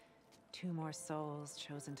mentioned. 2 more souls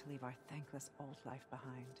chosen to leave our thankless old life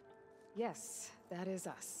behind. Yes, that is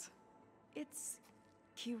us. It's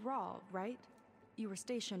Kiral, right? You were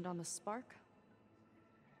stationed on the Spark?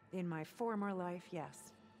 In my former life,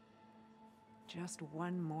 yes. Just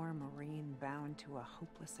one more Marine bound to a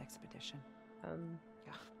hopeless expedition.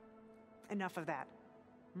 Enough of that.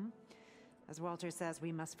 As Walter says,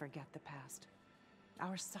 we must forget the past.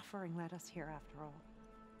 Our suffering led us here after all.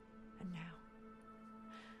 And now,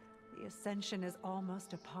 the Ascension is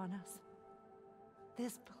almost upon us.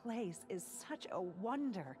 This place is such a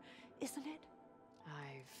wonder, isn't it?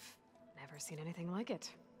 I've never seen anything like it.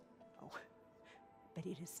 Oh, but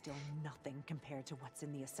it is still nothing compared to what's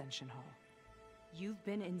in the Ascension Hall. You've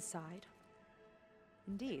been inside?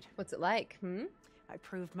 Indeed. What's it like, I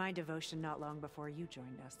proved my devotion not long before you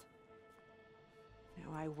joined us.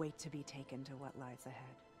 Now I wait to be taken to what lies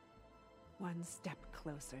ahead. One step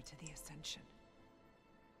closer to the Ascension.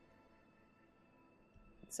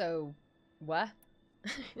 So, what?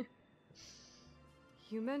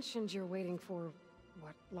 You mentioned you're waiting for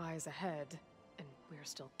what lies ahead, and we're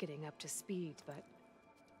still getting up to speed, but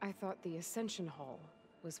I thought the Ascension Hall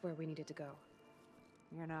was where we needed to go.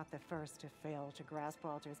 You're not the first to fail to grasp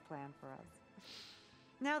Walter's plan for us.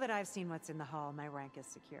 Now that I've seen what's in the hall, my rank is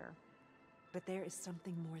secure. But there is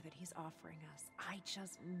something more that he's offering us. I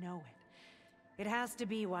just know it. It has to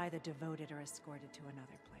be why the devoted are escorted to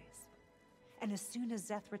another place. And as soon as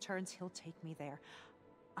Zeth returns, he'll take me there.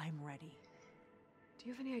 I'm ready. Do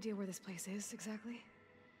you have any idea where this place is, exactly?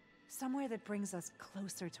 Somewhere that brings us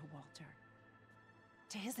closer to Walter.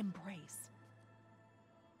 To his embrace.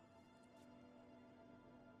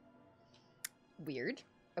 Weird.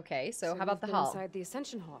 Okay, so how about you've the been hall? inside the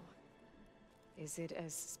Ascension Hall. Is it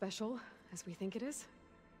as special as we think it is?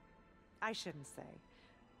 I shouldn't say.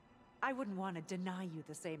 I wouldn't want to deny you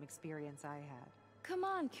the same experience I had. Come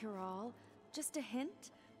on, Kiral. Just a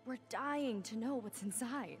hint? We're dying to know what's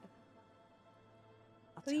inside.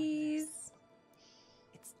 I'll tell you this. Please.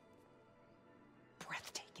 It's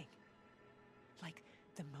breathtaking. Like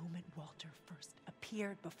the moment Walter first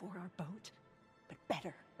appeared before our boat, but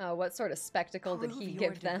better. Oh, what sort of spectacle did Prove he your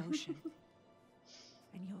give them? devotion,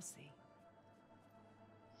 and you'll see.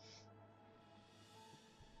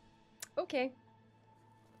 Okay.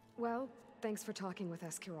 Well, thanks for talking with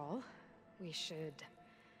us, Kiral. We should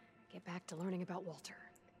get back to learning about Walter.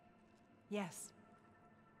 Yes,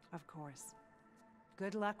 of course.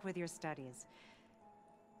 Good luck with your studies.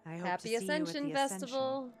 I hope Happy to see you at Ascension the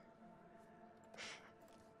Festival.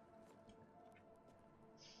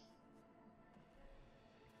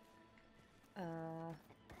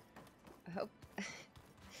 I hope...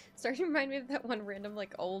 Starting to remind me of that one random,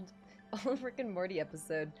 like, old Rick and Morty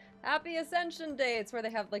episode. Happy Ascension Day! It's where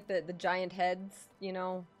they have, like, the giant heads, you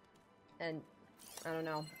know? And, I don't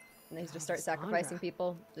know. And they just start sacrificing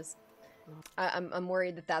people. Just... I'm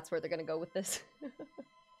worried that that's where they're gonna go with this.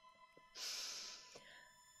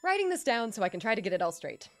 Writing this down so I can try to get it all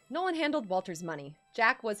straight. Nolan handled Walter's money.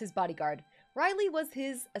 Jack was his bodyguard. Riley was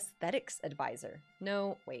his aesthetics advisor.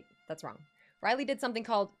 No, wait, that's wrong. Riley did something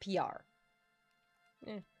called PR.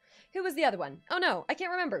 Who was the other one? Oh no, I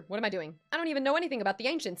can't remember. What am I doing? I don't even know anything about the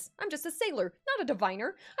ancients. I'm just a sailor, not a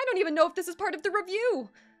diviner. I don't even know if this is part of the review.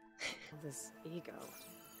 This ego.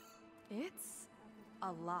 It's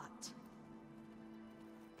a lot.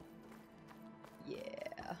 Yeah.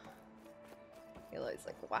 Aloy's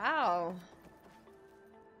like, wow.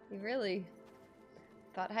 You really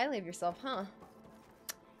thought highly of yourself, huh?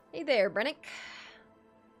 Hey there, Brennick.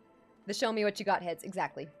 The show me what you got heads.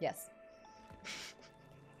 Exactly, yes.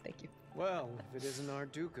 Thank you. Well, if it isn't our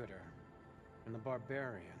do-gooder and the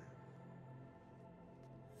barbarian.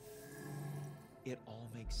 It all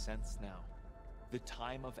makes sense now. The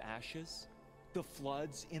time of ashes, the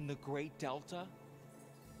floods in the Great Delta.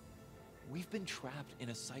 We've been trapped in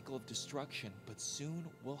a cycle of destruction, but soon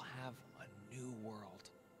we'll have a new world.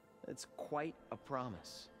 It's quite a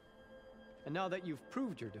promise. And now that you've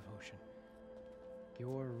proved your devotion,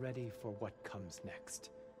 you're ready for what comes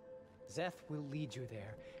next. Zeth will lead you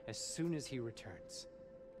there as soon as he returns.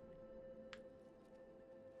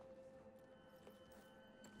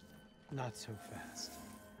 Not so fast.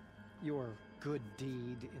 Your good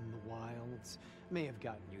deed in the wilds may have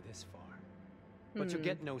gotten you this far. But you'll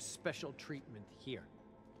get no special treatment here.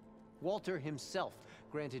 Walter himself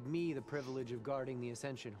granted me the privilege of guarding the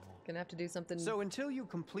Ascension Hall. Gonna have to do something. So until you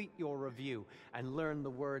complete your review and learn the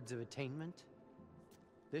words of attainment,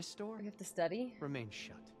 this door We have to study? remains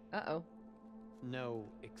shut. Uh-oh. No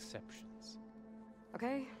exceptions.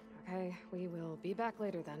 Okay, we will be back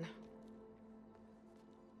later then.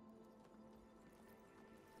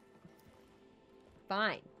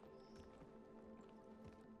 Fine.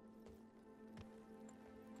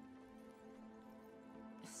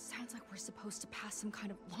 Sounds like we're supposed to pass some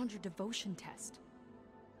kind of laundry devotion test.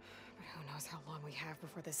 But who knows how long we have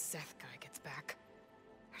before this Zeth guy gets back.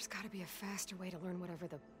 There's gotta be a faster way to learn whatever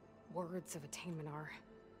the words of attainment are.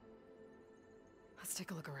 Let's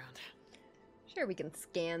take a look around. Sure, we can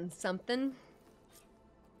scan something.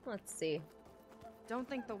 Let's see. Don't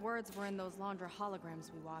think the words were in those Laundra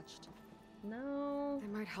holograms we watched. No. They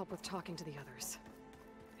might help with talking to the others.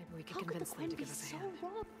 Maybe we can convince them to give us a hand.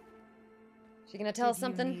 She gonna tell us Did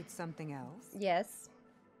something? You need something else? Yes.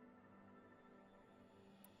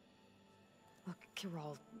 Look,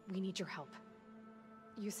 Kirol, we need your help.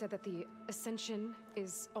 You said that the Ascension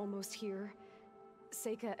is almost here.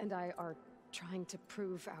 Seika and I are trying to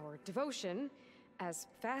prove our devotion as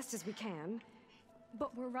fast as we can.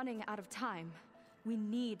 But we're running out of time. We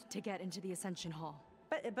need to get into the Ascension Hall.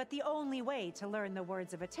 But the only way to learn the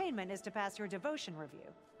words of attainment is to pass your devotion review.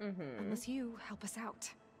 Unless you help us out.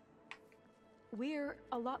 We're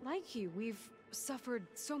a lot like you. We've suffered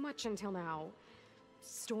so much until now.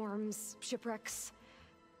 Storms, shipwrecks,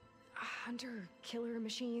 hunter killer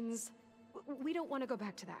machines. We don't want to go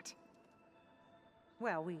back to that.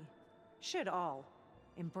 Well, we should all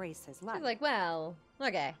embrace his life. She's like, well,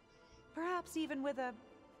 okay. Perhaps even with a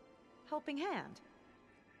helping hand.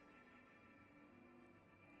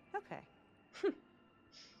 Okay.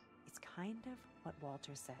 It's kind of what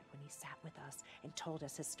Walter said when he sat with us and told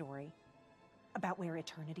us his story about where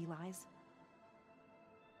eternity lies.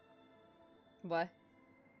 What?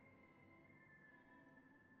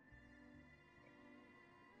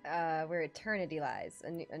 Where eternity lies.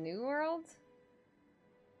 A new world?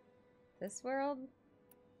 This world?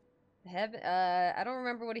 Heaven? I don't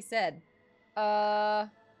remember what he said. Well,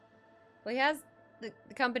 he has the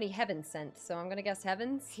company Heaven Sent, so I'm gonna guess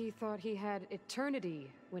Heavens? He thought he had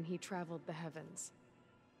eternity when he traveled the heavens.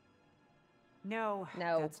 No,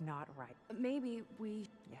 No. that's not right. Maybe we...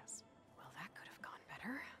 Yes. Well, that could have gone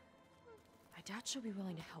better. My dad should be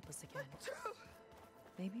willing to help us again.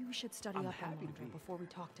 Maybe we should study I'm up on happy to Laundra be. before we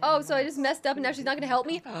talk to Oh, anyone so I just else. messed up and now she's not gonna help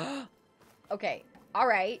me? Okay,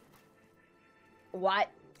 alright.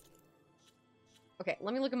 What? Okay,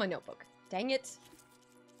 let me look at my notebook. Dang it.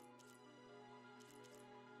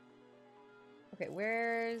 Okay,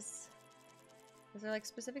 where's... Is there, like,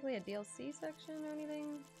 specifically a DLC section or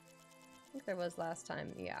anything? I think there was last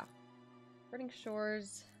time, yeah. Burning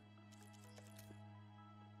Shores.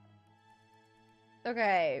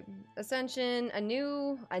 Okay, Ascension, a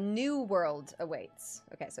new world awaits.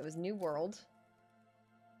 Okay, so it was New World.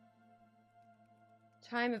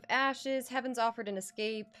 Time of Ashes. Heavens offered an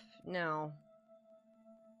escape. No.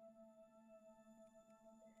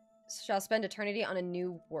 Shall spend eternity on a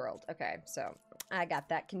new world. Okay, so I got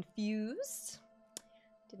that confused.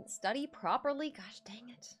 Didn't study properly. Gosh dang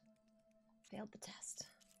it. Failed the test.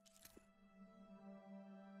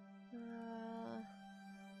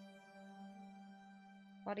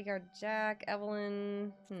 Bodyguard Jack,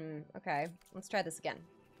 Evelyn. Okay. Let's try this again.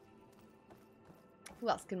 Who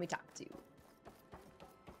else can we talk to?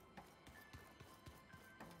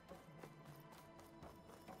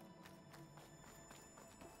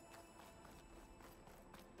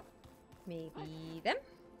 Maybe them?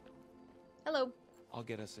 Hello. I'll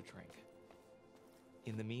get us a drink.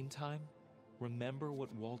 In the meantime, remember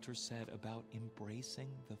what Walter said about embracing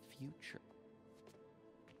the future.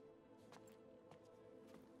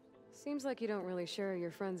 Seems like you don't really share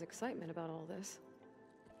your friend's excitement about all this.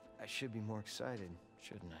 I should be more excited,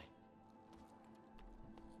 shouldn't I?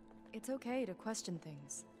 It's okay to question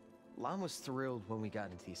things. Lon was thrilled when we got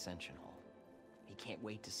into the Ascension Hall. He can't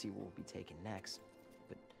wait to see what we'll be taking next.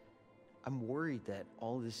 But I'm worried that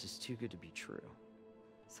all this is too good to be true.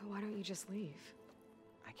 So why don't you just leave?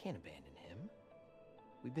 I can't abandon him.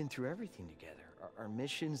 We've been through everything together. Our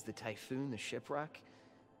missions, the Typhoon, the shipwreck.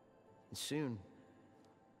 And soon,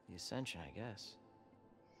 the Ascension, I guess.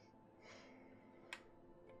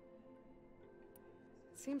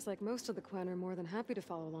 Seems like most of the Quen are more than happy to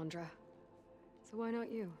follow Londra. So why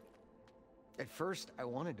not you? At first, I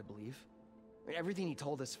wanted to believe. I mean, everything he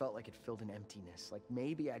told us felt like it filled an emptiness. Like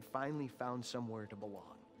maybe I'd finally found somewhere to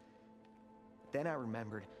belong. Then I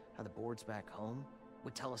remembered how the boards back home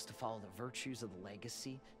would tell us to follow the virtues of the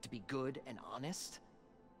legacy, to be good and honest.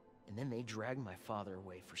 And then they dragged my father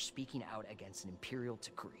away for speaking out against an imperial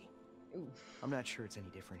decree. Ooh. I'm not sure it's any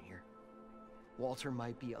different here. Walter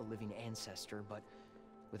might be a living ancestor, but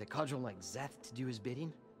with a cudgel like Zeth to do his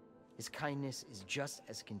bidding, his kindness is just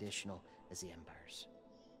as conditional as the Empire's.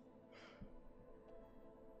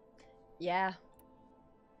 Yeah.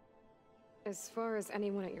 As far as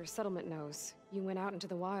anyone at your settlement knows, you went out into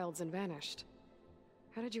the wilds and vanished.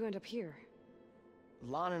 How did you end up here?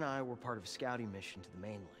 Lon and I were part of a scouting mission to the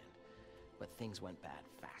mainland, but things went bad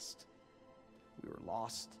fast. We were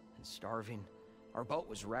lost and starving, our boat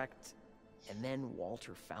was wrecked, and then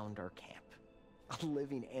Walter found our camp. A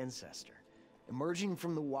living ancestor, emerging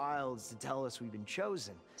from the wilds to tell us we've been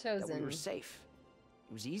chosen. That we were safe.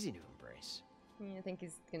 It was easy to embrace. You think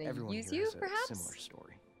he's gonna Everyone use here you, has a perhaps? similar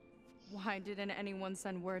story. Why didn't anyone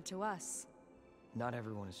send word to us? Not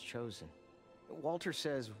everyone is chosen. Walter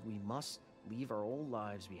says we must leave our old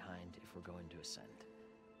lives behind if we're going to ascend.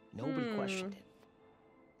 Nobody questioned it.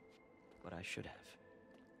 But I should have.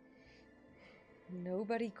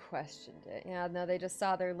 Nobody questioned it. Yeah, no, they just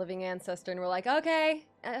saw their living ancestor and were like, okay,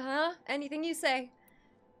 anything you say.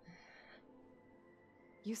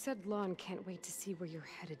 You said Lon can't wait to see where you're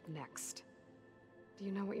headed next. Do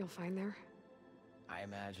you know what you'll find there? I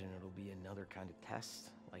imagine it'll be another kind of test,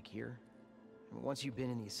 like here. I mean, once you've been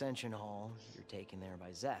in the Ascension Hall, you're taken there by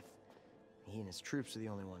Zeth. He and his troops are the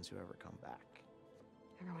only ones who ever come back.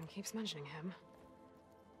 Everyone keeps mentioning him.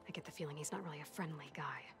 I get the feeling he's not really a friendly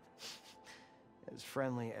guy. As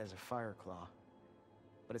friendly as a Fireclaw.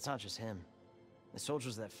 But it's not just him. The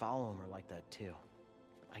soldiers that follow him are like that too.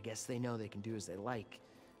 I guess they know they can do as they like,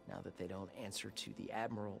 now that they don't answer to the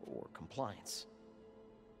Admiral or compliance.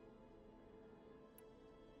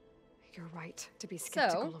 You're right to be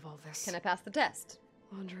skeptical of all this. Can I pass the test?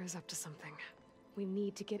 Londra is up to something. We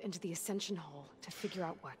need to get into the Ascension Hall to figure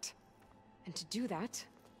out what. And to do that,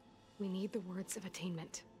 we need the words of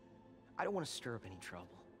attainment. I don't want to stir up any trouble.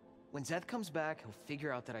 When Zeth comes back, he'll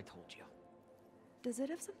figure out that I told you. Does it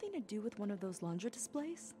have something to do with one of those Londra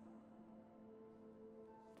displays?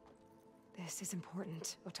 This is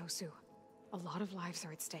important, Otosu. A lot of lives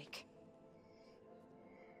are at stake.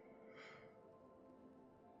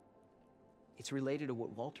 It's related to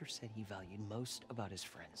what Walter said he valued most about his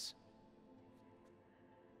friends.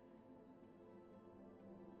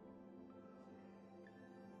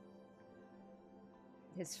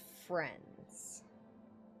 His friends.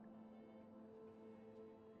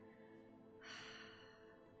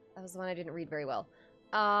 That was the one I didn't read very well.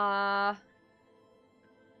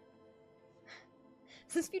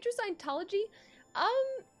 Is this future Scientology?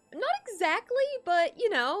 Not exactly, but you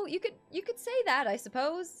know, you could say that, I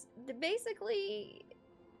suppose. Basically,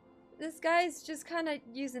 this guy's just kind of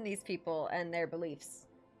using these people and their beliefs,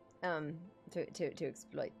 to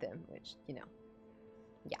exploit them. Which, you know,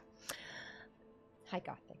 yeah. Hi,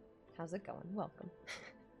 Gothic. How's it going? Welcome.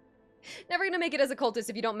 Never gonna make it as a cultist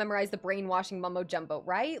if you don't memorize the brainwashing mumbo jumbo,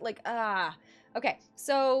 right? Like, okay,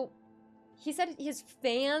 so he said his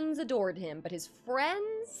fans adored him, but his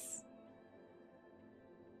friends?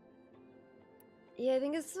 Yeah, I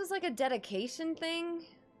think this was like a dedication thing.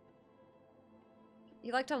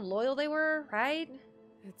 You liked how loyal they were, right?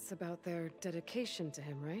 It's about their dedication to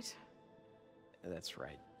him, right? That's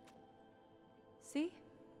right. See?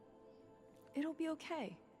 It'll be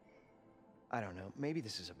okay. I don't know. Maybe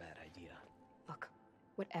this is a bad idea. Look,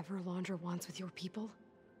 whatever Laundra wants with your people,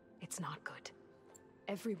 it's not good.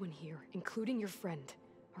 Everyone here, including your friend,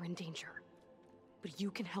 are in danger. But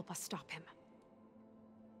you can help us stop him.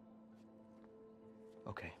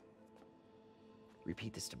 Okay.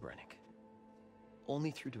 Repeat this to Brennick.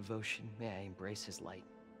 Only through devotion may I embrace his light.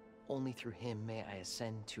 Only through him may I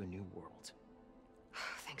ascend to a new world.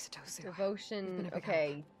 Thanks, Tosu. Devotion,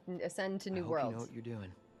 okay. Ascend to new I worlds. hope you know what you're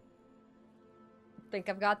doing. Think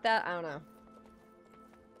I've got that? I don't know.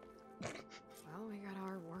 Well, we got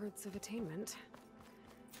our words of attainment.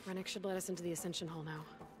 Rennick should let us into the Ascension Hall now.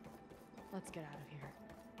 Let's get out of here.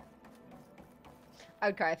 I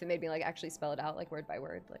would cry if it made me like actually spell it out like word by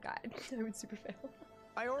word. Like I would super fail.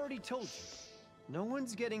 I already told you. No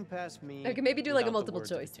one's getting past me. I could maybe do like a without the multiple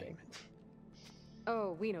words of choice thing. attainment.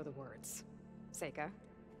 Oh, we know the words. Seika.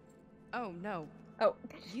 Oh, no. Oh.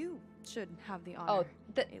 You should have the honor. Oh,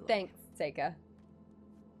 Aloy. thanks, Seika.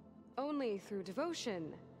 Only through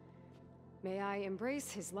devotion may I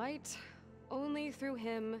embrace his light. Only through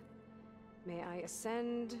him may I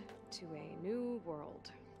ascend to a new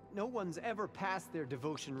world. No one's ever passed their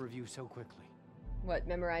devotion review so quickly. What,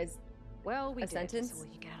 memorize Well, we a did, sentence? so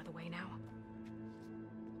will you get out of the way now?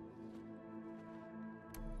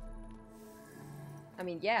 I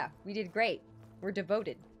mean, yeah, we did great. We're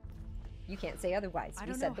devoted. You can't say otherwise. I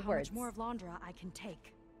We don't said know the how words. much more of Laundra I can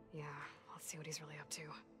take. Yeah, let's see what he's really up to.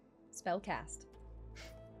 Spell cast.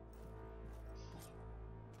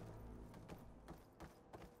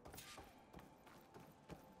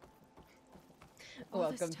 All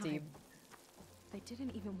this Welcome, time, team. They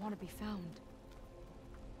didn't even want to be found.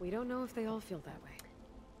 We don't know if they all feel that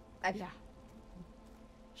way. Yeah.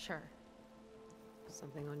 Sure.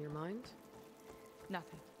 Something on your mind?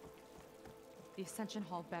 Nothing. The Ascension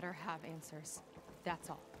Hall better have answers. That's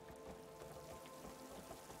all.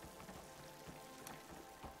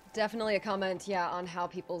 Definitely a comment, yeah, on how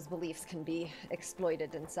people's beliefs can be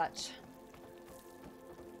exploited and such.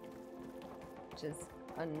 Which is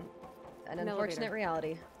an unfortunate elevator.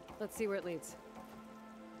 reality. Let's see where it leads.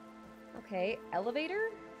 Okay, elevator?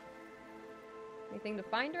 Anything to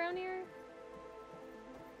find around here?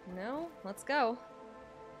 No? Let's go.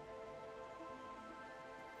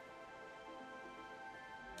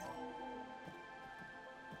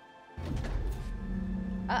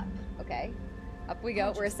 Up. Okay. Up we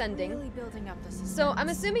go. We're ascending. Really building up the suspense. So I'm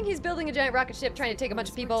assuming he's building a giant rocket ship trying to take a bunch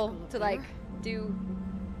of people to like do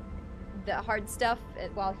the hard stuff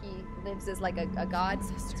while he lives as like a god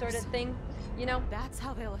sort of thing, you know? That's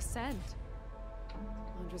how they'll ascend.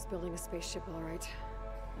 Laundra's building a spaceship, all right.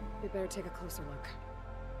 We better take a closer look.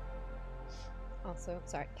 Also,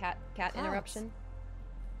 sorry, cat Clouds. interruption.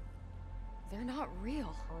 They're not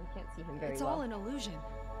real. Oh, I can't see him very It's well. all an illusion.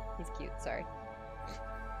 He's cute, sorry.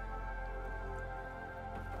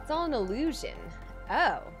 It's all an illusion.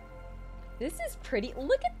 Oh. This is pretty.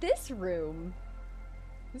 Look at this room.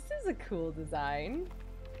 This is a cool design.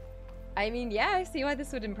 I mean, yeah, I see why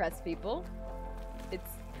this would impress people. It's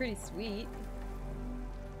pretty sweet.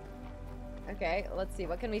 Okay, let's see.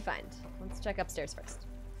 What can we find? Let's check upstairs first.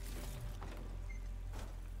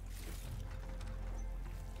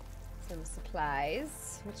 Some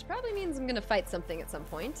supplies, which probably means I'm gonna fight something at some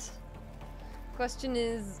point. Question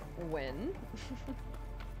is, when?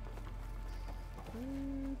 I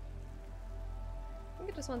think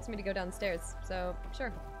it just wants me to go downstairs, so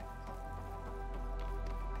sure.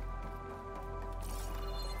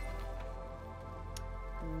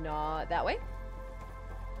 Not that way.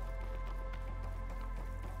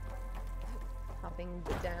 Hopping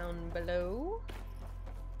down below.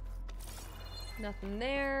 Nothing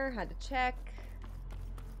there. Had to check.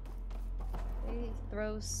 They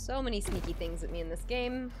throw so many sneaky things at me in this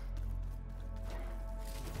game.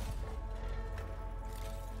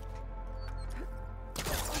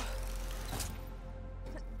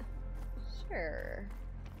 Sure.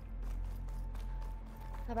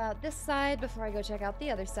 How about this side before I go check out the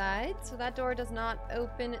other side? So that door does not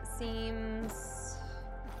open, it seems.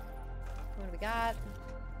 What do we got?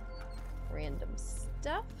 Random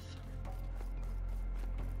stuff.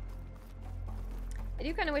 I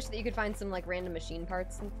do kind of wish that you could find some like random machine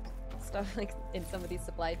parts and stuff like in some of these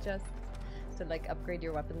supply chests to like upgrade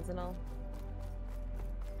your weapons and all.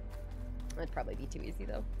 That'd probably be too easy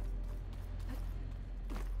though.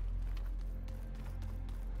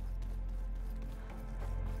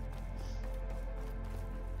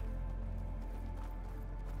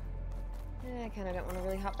 I kind of don't want to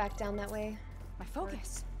really hop back down that way. My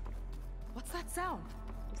focus. What's that sound?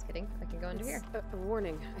 Just kidding. I can go under here. A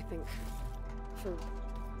warning, I think. For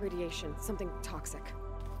radiation. Something toxic.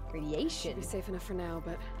 Radiation? Be safe enough for now,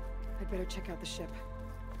 but I'd better check out the ship.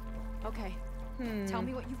 Okay. Tell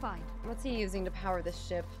me what you find. What's he using to power this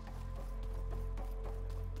ship?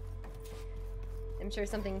 I'm sure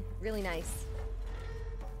something really nice.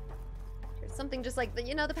 Sure, something just like the,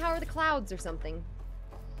 you know, the power of the clouds or something.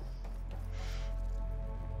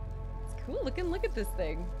 It's cool looking. Look at this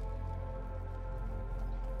thing.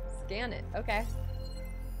 Scan it. Okay.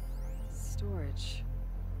 Storage.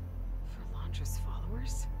 For Londra's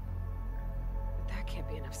followers? But that can't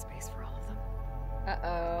be enough space for all of them.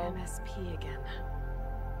 Uh-oh. MSP again.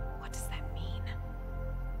 What does that mean?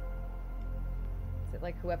 Is it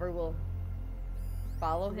like whoever will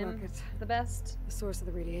follow him is the best? The source of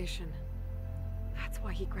the radiation. That's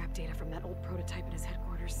why he grabbed data from that old prototype in his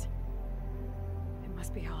headquarters. It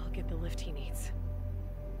must be how I'll get the lift he needs.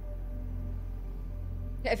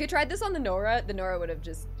 Yeah, if you tried this on the Nora would have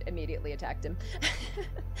just immediately attacked him.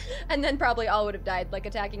 And then probably all would have died, like,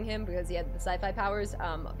 attacking him because he had the sci-fi powers,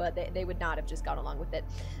 but they would not have just gone along with it.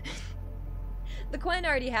 The Quen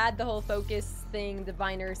already had the whole focus thing,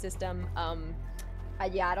 diviner system.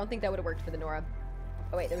 Yeah, I don't think that would have worked for the Nora.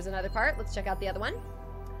 Oh wait, there was another part. Let's check out the other one.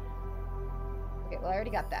 Okay, well I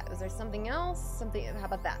already got that. Was there something else? Something, how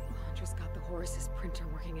about that? Just got the Horus's printer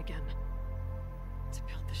working again. To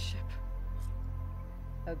build the ship.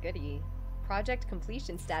 Oh goody. Project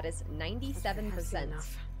completion status 97%.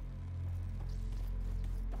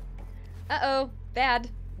 Uh-oh. Bad.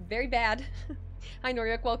 Very bad. Hi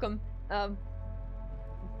Noriuk, welcome.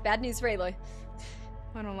 Bad news for Aloy.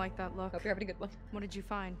 I don't like that look. Hope you're having a good one. What did you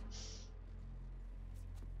find?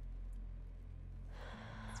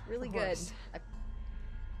 It's really good.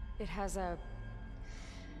 It has a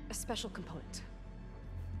special component.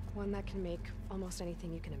 One that can make almost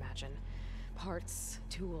anything you can imagine. Parts,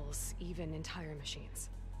 tools, even entire machines.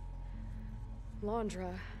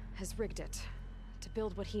 Londra has rigged it to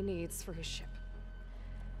build what he needs for his ship.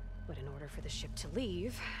 But in order for the ship to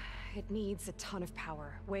leave, it needs a ton of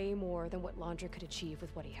power, way more than what Londra could achieve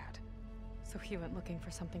with what he had. So he went looking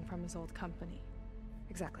for something from his old company.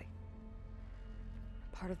 Exactly.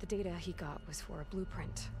 Part of the data he got was for a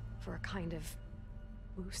blueprint, for a kind of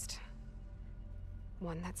boost.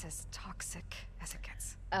 One that's as toxic as it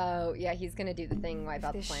gets. Oh, yeah, he's gonna do the thing, wipe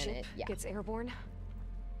out the planet. Yeah. Gets airborne,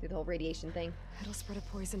 do the whole radiation thing. It'll spread a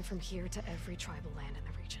poison from here to every tribal land in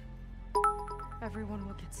the region. Everyone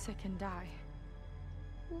will get sick and die.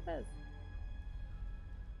 Who does?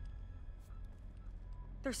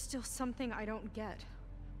 There's still something I don't get.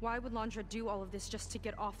 Why would Londra do all of this just to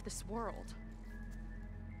get off this world?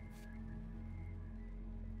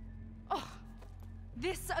 Oh,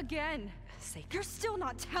 this again. You're still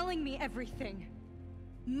not telling me everything.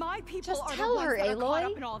 My people just are tell the ones her, that are caught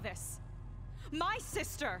Aloy. up in all this. My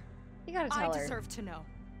sister. You gotta tell her. I deserve to know.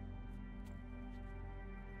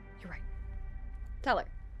 You're right. Tell her.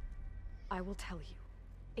 I will tell you.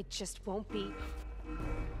 It just won't be.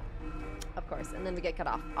 Of course, and then we get cut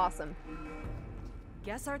off. Awesome.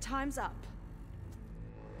 Guess our time's up.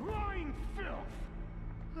 Lying filth!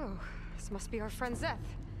 Oh, this must be our friend Zeth.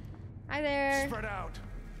 Hi there. Spread out.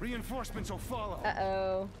 Reinforcements will follow.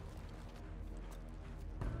 Uh-oh.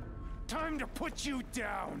 Time to put you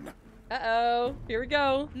down. Uh-oh. Here we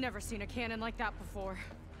go. Never seen a cannon like that before.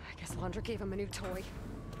 I guess Londra gave him a new toy.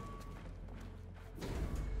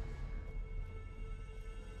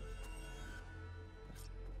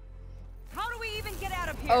 How do we even get out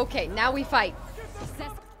of here? Okay, now we fight.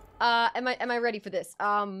 Am I ready for this?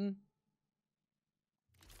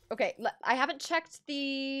 Okay, I haven't checked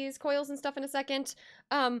these coils and stuff in a second.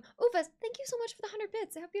 Ufas, thank you so much for the 100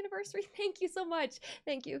 bits. Happy anniversary. Thank you so much.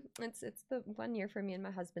 Thank you. It's the 1 year for me and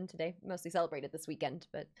my husband today. Mostly celebrated this weekend,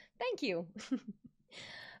 but thank you.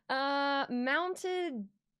 Mounted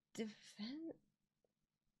defense.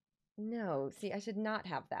 No, see, I should not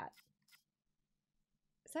have that.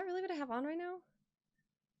 Is that really what I have on right now?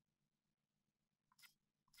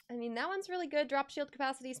 I mean, that one's really good. Drop shield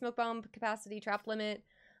capacity, smoke bomb capacity, trap limit.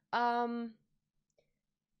 All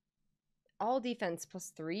defense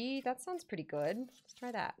 +3. That sounds pretty good. Let's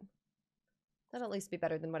try that. That'll at least be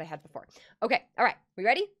better than what I had before. Okay, all right. We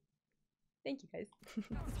ready? Thank you, guys. This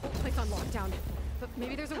whole place on lockdown, but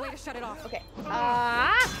maybe there's a way to shut it off. Okay.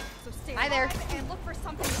 So stay Hi there. alive and look for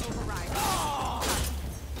something to override.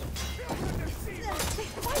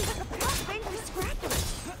 Why is like a big thing we scrapped it?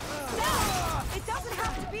 No! It doesn't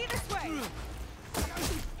have to be this way! I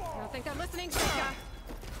don't think they're listening, THETA.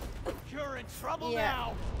 You're in trouble Yeah.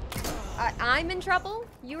 now. I'm in trouble?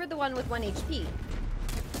 You were the one with 1 HP.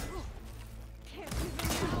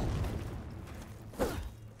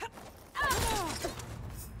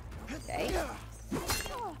 Okay.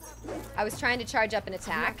 I was trying to charge up an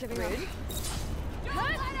attack. Rude.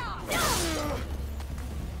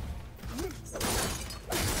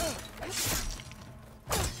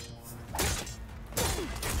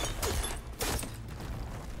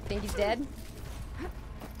 Think he's dead?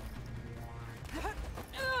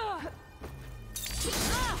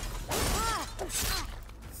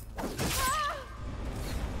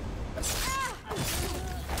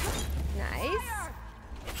 Nice.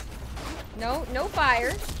 No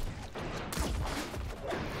fire.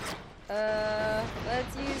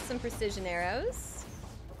 Let's use some precision arrows.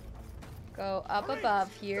 Go up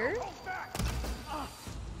above here.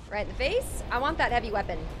 Right in the face. I want that heavy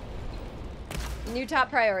weapon. New top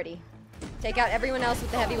priority. Take out everyone else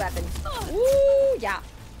with the heavy weapon. Ooh, yeah.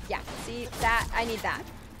 Yeah, see, that, I need that.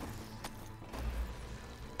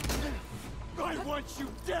 I want you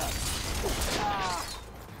dead!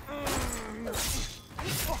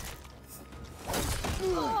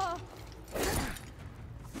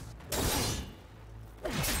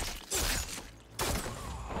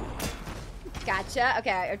 Gotcha.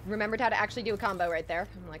 Okay, I remembered how to actually do a combo right there.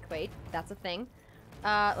 I'm like, wait, that's a thing.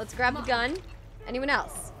 Let's grab the gun. Anyone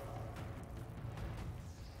else?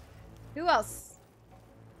 Who else?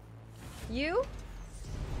 You?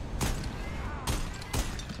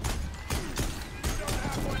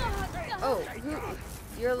 Oh, who?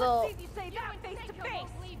 You're a little...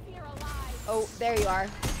 Oh, there you are.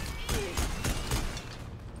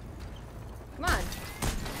 Come on.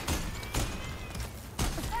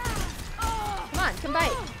 Come on, come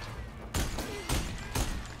bite.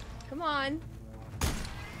 Come on.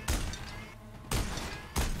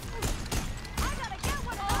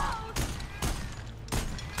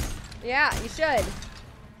 Yeah, you should.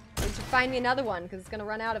 You should find me another one, because it's going to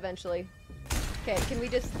run out eventually. Okay, can we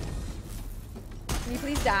just... Can you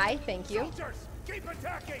please die? Thank you. Soldiers, keep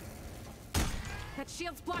attacking! That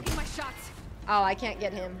shield's blocking my shots. Oh, I can't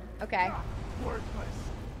get him. Okay. Worthless.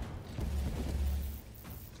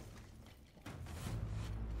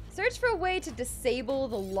 Search for a way to disable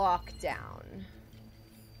the lockdown.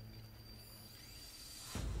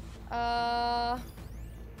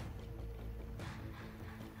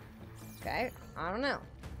 Okay, I don't know.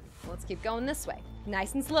 Let's keep going this way.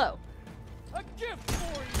 Nice and slow. A gift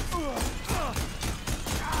for you!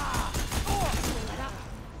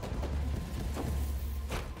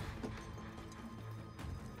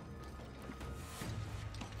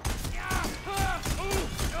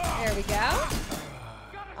 There we go.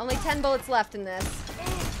 Only 10 bullets left in this.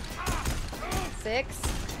 6,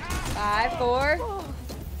 5, 4.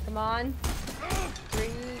 Come on. 3.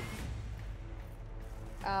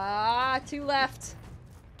 2 left.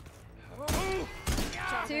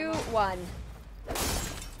 2, 1.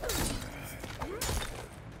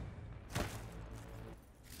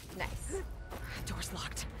 Nice. Door's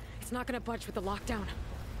locked. It's not gonna budge with the lockdown.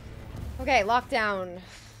 Okay, lockdown.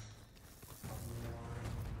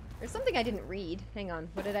 There's something I didn't read. Hang on.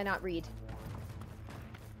 What did I not read?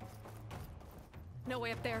 No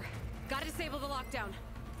way up there. Gotta disable the lockdown.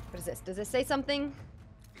 What is this? Does this say something?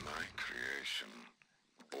 My creation,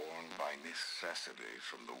 born by necessity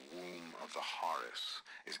from the womb of the Horus,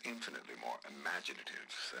 is infinitely more imaginative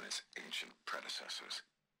than its ancient predecessors.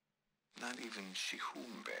 Not even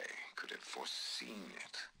Shihumbe could have foreseen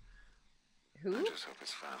it. Who? I just hope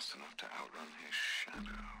it's fast enough to outrun his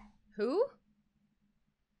shadow. Who?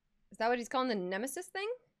 Is that what he's calling the nemesis thing?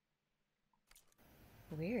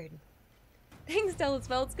 Weird. Thanks,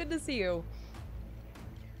 Telespell. It's good to see you.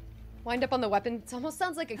 Wind up on the weapon. It almost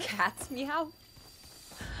sounds like a cat's meow.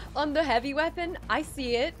 On the heavy weapon. I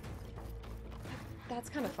see it. That's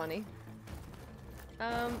kind of funny.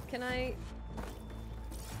 Can I...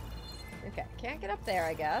 Okay, can't get up there,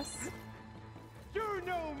 I guess. You're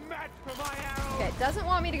no match for my arrow! Okay, it doesn't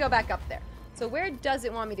want me to go back up there. So where does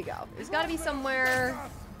it want me to go? There's got to be somewhere...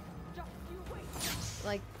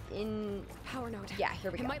 Like, in... Power node. Yeah, here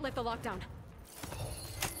we go. It might lift the lockdown.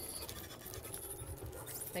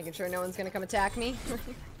 Making sure no one's gonna come attack me.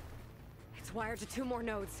 It's wired to 2 more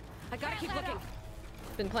nodes. I gotta keep looking.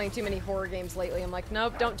 Been playing too many horror games lately. I'm like,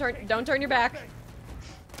 nope, don't turn your back.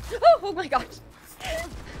 Oh my gosh.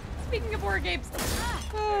 Speaking of horror games.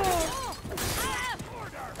 Oh.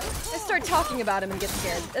 I start talking about him and get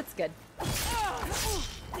scared. That's good.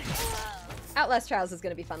 Outlast Trials is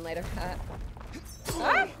gonna be fun later.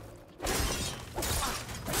 Ah!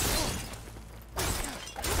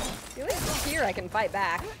 At least here I can fight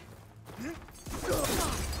back.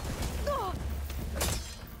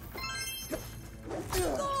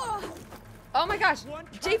 Oh my gosh,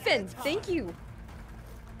 Jafin, thank you.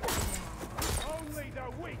 Only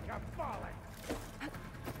the weak have fallen.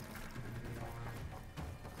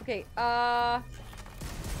 Okay, oh,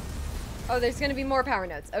 there's gonna be more power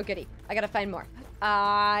nodes. Oh, goody. I gotta find more.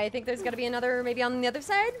 I think there's gotta be another, maybe on the other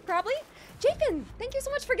side, probably. Jafin, thank you so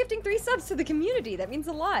much for gifting 3 subs to the community. That means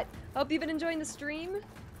a lot. Hope you've been enjoying the stream.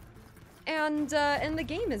 And the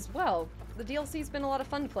game as well. The DLC's been a lot of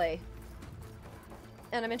fun to play.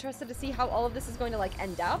 And I'm interested to see how all of this is going to, like,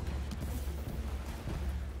 end up.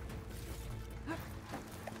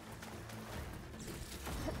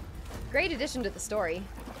 Great addition to the story.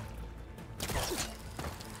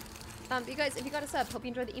 You guys, if you got a sub, hope you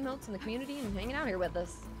enjoyed the emotes and the community and hanging out here with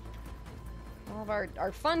us. All of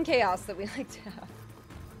our fun chaos that we like to have.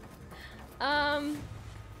 How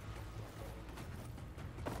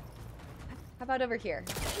about over here?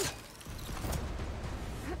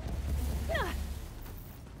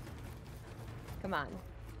 Come on.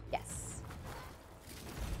 Yes.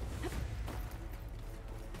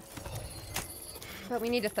 But we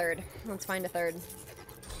need a third. Let's find a third.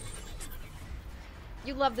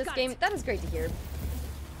 You love this game? That is great to hear.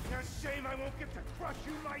 It's a shame I won't get to crush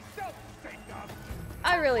you myself, sake of.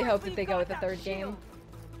 I really hope that they go with a third game.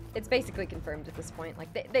 It's basically confirmed at this point.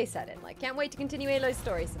 Like, they said it. Like, can't wait to continue Aloy's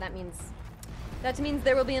story, so that means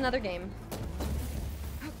there will be another game.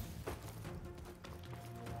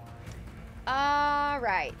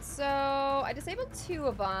 Alright, so I disabled 2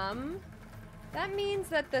 of them. That means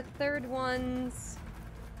that the third one's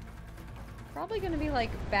probably gonna be, like,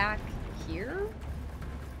 back here?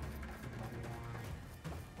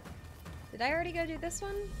 Did I already go do this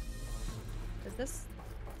one? Is this...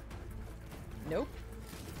 Nope.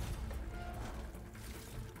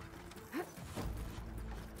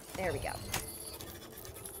 There we go.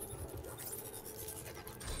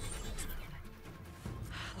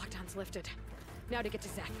 Lockdown's lifted. Now to get to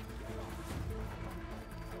Zeth.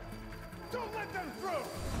 Don't let them through!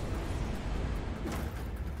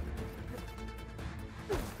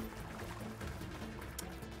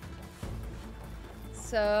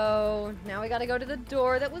 So, now we gotta go to the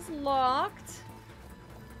door that was locked.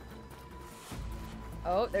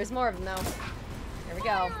 Oh, there's more of them though. There we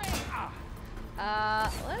go.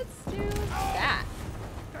 Let's do that.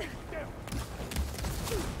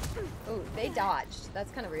 Oh, they dodged.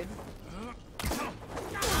 That's kind of rude.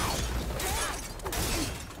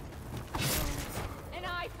 An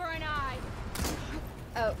eye for an eye.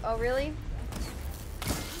 Oh, really?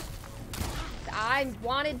 I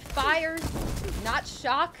wanted fire, not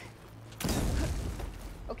shock.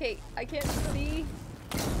 Okay, I can't see.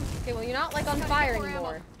 Okay, well, you're not like on fire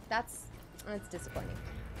anymore. That's disappointing.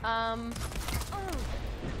 You're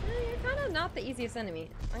kind of not the easiest enemy.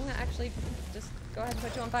 I'm gonna actually just go ahead and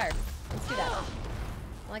put you on fire. Let's do that.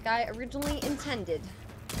 Like I originally intended.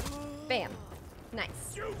 Bam.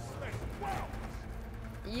 Nice.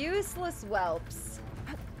 Useless whelps.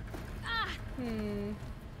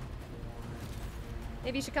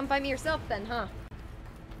 Maybe you should come find me yourself then, huh?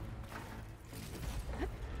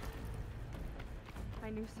 I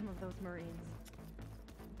knew some of those Marines.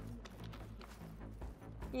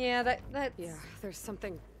 Yeah, that. Yeah, there's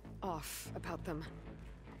something off about them.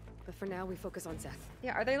 But for now, we focus on Zeth.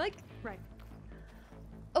 Yeah, are they like... Right.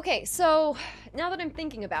 Okay, so now that I'm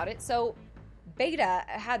thinking about it, so Beta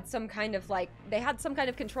had some kind of like, they had some kind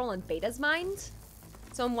of control on Beta's mind.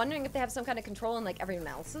 So I'm wondering if they have some kind of control on like everyone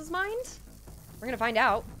else's mind. We're gonna find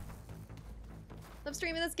out. Love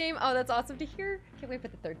streaming this game. Oh, that's awesome to hear. Can't wait for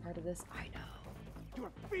the third part of this. I know. Your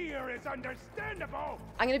fear is understandable.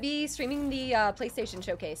 I'm gonna be streaming the PlayStation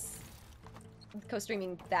Showcase.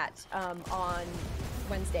 Co-streaming that on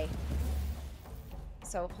Wednesday.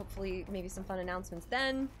 So hopefully maybe some fun announcements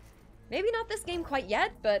then. Maybe not this game quite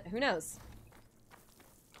yet, but who knows.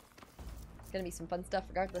 It's gonna be some fun stuff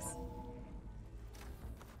regardless.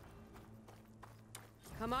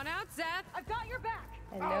 Come on out, Zeth. I've got your back.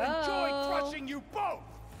 Hello. I'll enjoy crushing you both.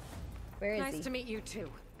 Where is Nice he? to meet you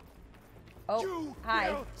too. Oh, You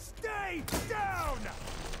hi. will stay down.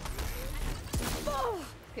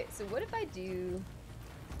 Okay, so what if I do...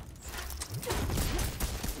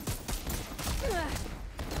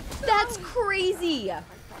 That's crazy! I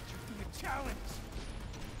thought you'd be a challenge.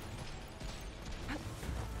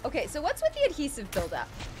 Okay, so what's with the adhesive buildup?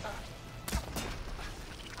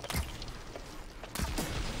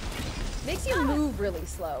 Makes you move really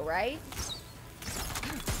slow, right?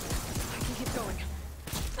 I can keep going.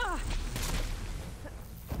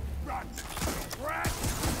 Run, rat.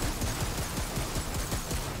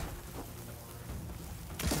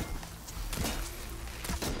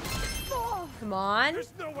 Come on.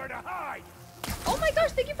 There's nowhere to hide. Oh my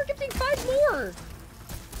gosh, thank you for gifting 5 more.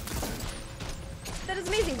 That is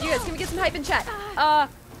amazing. You guys, can we get some hype in chat?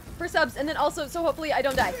 For subs, and then also, so hopefully I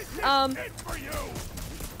don't die.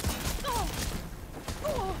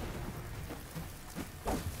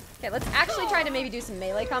 Okay, let's actually try to maybe do some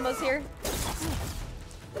melee combos here.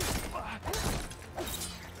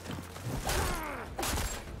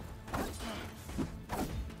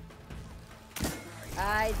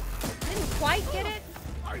 I didn't quite get it.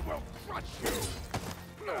 I will crush you.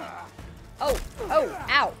 Oh,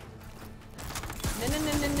 ow.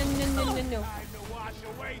 No. Time to wash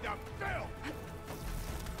away the filth.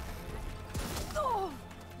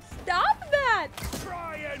 Stop that!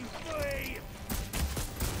 Try and flee.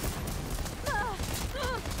 The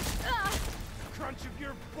crunch of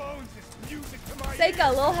your bones is music to my Seika, a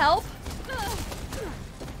ears. little help.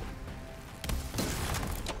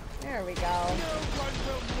 There we go. No one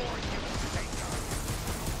will mourn you, Seika.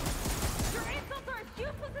 Your insults are as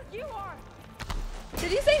useless as you are!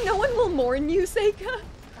 Did he say no one will mourn you, Seika?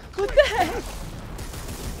 What the heck?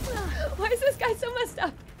 Why is this guy so messed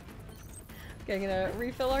up? Okay, I'm gonna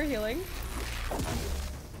refill our healing.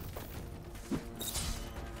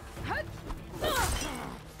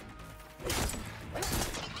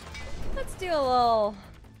 Let's do a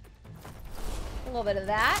little bit of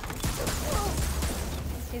that.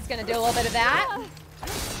 He's gonna do a little bit of that.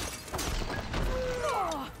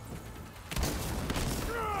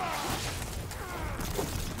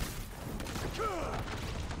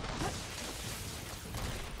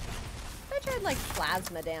 I tried like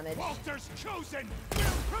plasma damage. Walter's chosen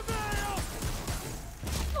will prevail.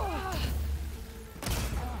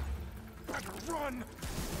 Better run.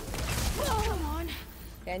 Come on.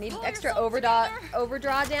 Okay, I need extra overdraw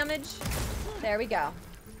damage. There we go.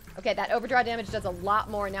 Okay, that overdraw damage does a lot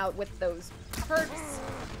more now with those perks,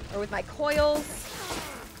 or with my coils.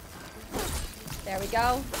 There we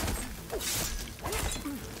go.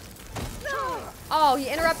 Oh, he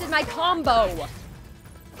interrupted my combo.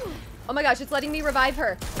 Oh my gosh, it's letting me revive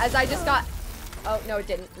her as I just got... Oh, no it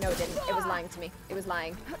didn't. No it didn't. It was lying to me. It was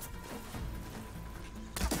lying.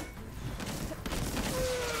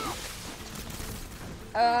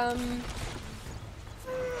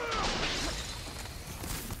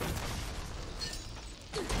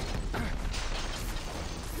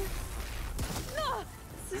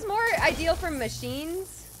 This is more ideal for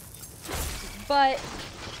machines, but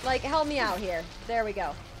like help me out here. There we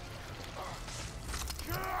go.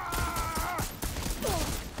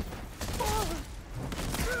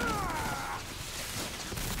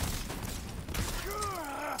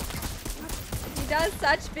 He does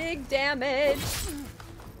such big damage.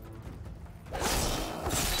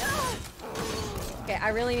 Okay, I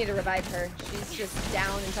really need to revive her. She's just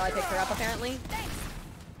down until I pick her up, apparently.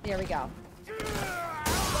 There we go.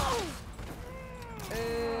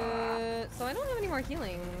 So I don't have any more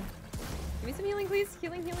healing. Give me some healing, please.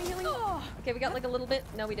 Healing. Okay, we got like a little bit.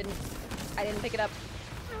 No, we didn't. I didn't pick it up.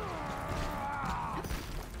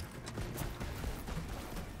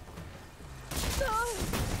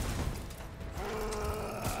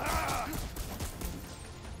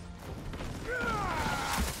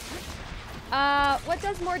 What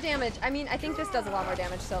does more damage? I mean, I think this does a lot more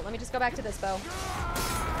damage, so let me just go back to this bow.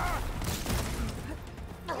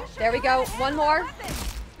 There we go. One more.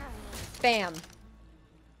 Bam.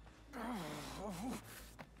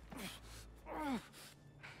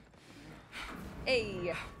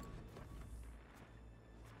 Hey.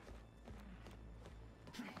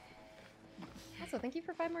 Also, thank you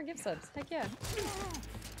for 5 more gift subs. Heck yeah.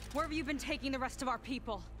 Where have you been taking the rest of our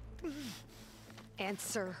people?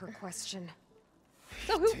 Answer her question.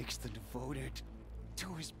 So who Takes the devoted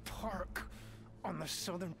to his park on the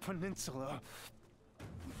southern peninsula.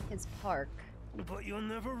 his park? But you'll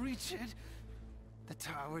never reach it. The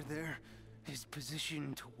tower there is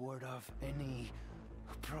positioned to ward off any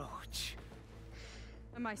approach.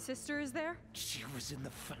 And my sister is there? She was in the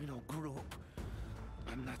final group.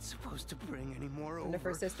 I'm not supposed to bring any more over. And if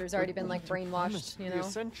her sister's already been like brainwashed, you know? The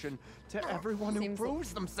ascension to everyone who Seems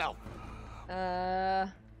proves themselves. I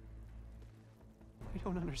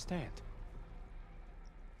don't understand.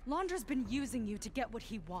 Londra's been using you to get what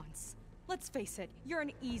he wants. Let's face it, you're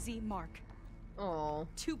an easy mark. Oh.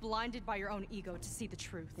 Too blinded by your own ego to see the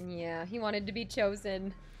truth. Yeah, he wanted to be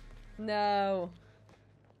chosen. No.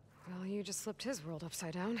 Well, you just flipped his world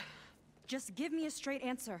upside down. Just give me a straight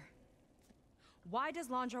answer. Why does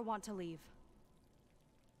Londra want to leave?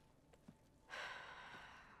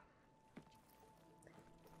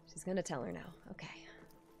 She's gonna tell her now. Okay.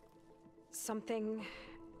 Something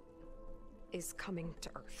is coming to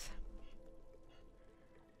Earth.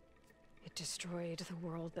 It destroyed the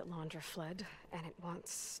world that Landra fled, and it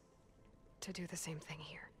wants to do the same thing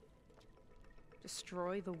here.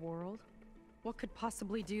 Destroy the world? What could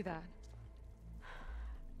possibly do that?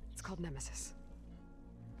 It's called Nemesis.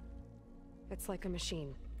 It's like a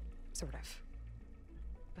machine, sort of.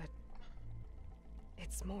 But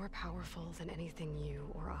it's more powerful than anything you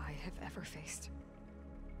or I have ever faced.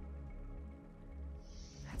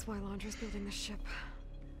 That's why Landra's building this ship.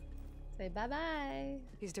 Say bye-bye.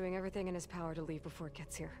 He's doing everything in his power to leave before it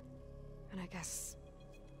gets here. And I guess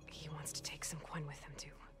he wants to take some Quen with him, too.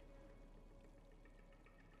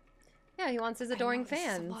 Yeah, he wants his adoring This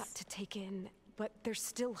fans. is a lot to take in, but there's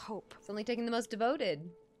still hope. It's only taking the most devoted.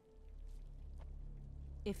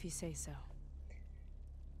 If you say so.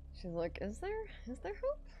 She's like, is there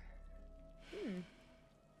hope?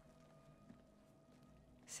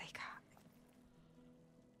 Seika.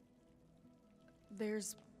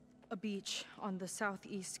 There's a beach on the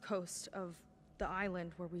southeast coast of the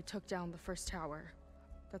island where we took down the first tower.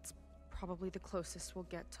 That's probably the closest we'll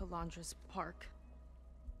get to Landra's park.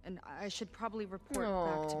 And I should probably report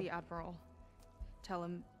back to the Admiral. Tell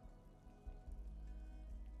him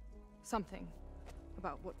something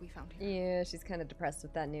about what we found here. Yeah, she's kind of depressed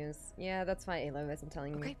with that news. Yeah, that's why Aloy isn't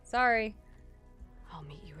telling me. Okay. Sorry. I'll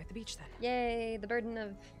meet you at the beach then. Yay, the burden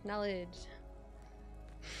of knowledge.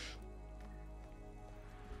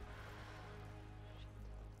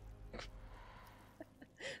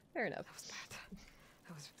 Fair enough. That was bad.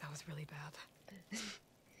 That was really bad.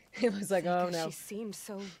 Aloy's like, oh no. She seemed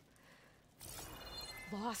so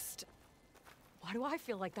lost. Why do I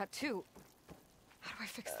feel like that too? How do I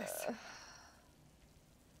fix this?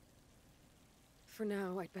 For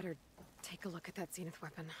now, I'd better take a look at that Zenith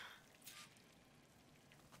weapon.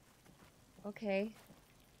 Okay.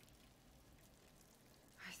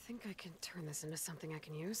 I think I can turn this into something I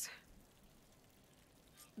can use.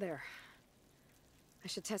 There. I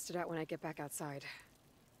should test it out when I get back outside.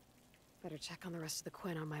 Better check on the rest of the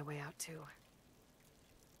Quen on my way out, too.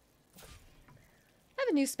 I have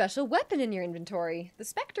a new special weapon in your inventory. The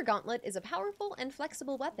Specter Gauntlet is a powerful and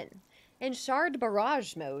flexible weapon. In Shard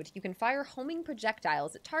Barrage mode, you can fire homing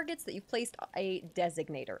projectiles at targets that you've placed a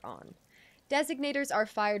designator on. Designators are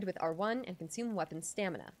fired with R1 and consume weapon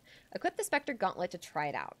stamina. Equip the Specter Gauntlet to try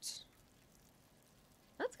it out.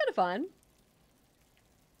 That's kind of fun.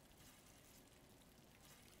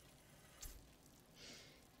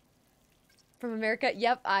 From America?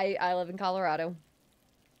 Yep, I live in Colorado.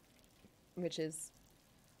 Which is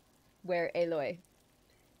where Aloy...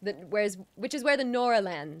 which is where the Nora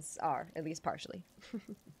lands are, at least partially.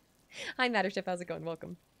 Hi, Mattership, how's it going?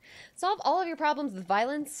 Welcome. Solve all of your problems with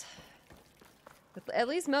violence. At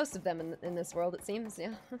least most of them in this world, it seems,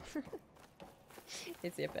 yeah.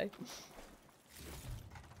 It's the effect.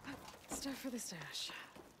 Stuff for the stash.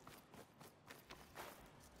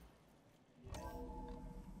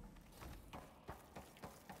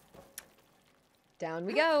 Down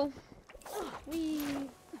we go. Whee.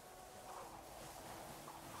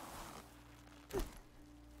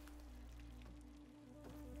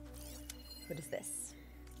 What is this?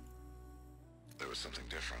 There was something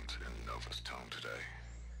different in Nova's tone today.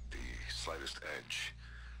 The slightest edge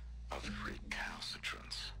of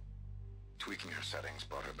recalcitrance. Tweaking her settings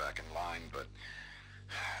brought her back in line, but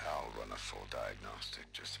I'll run a full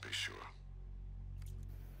diagnostic just to be sure.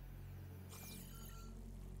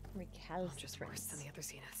 Just worse than the other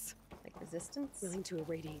Zeniths. Like resistance? Willing to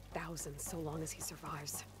irradiate thousands so long as he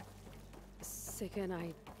survives. Seika and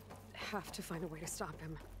I have to find a way to stop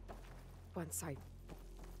him. Once I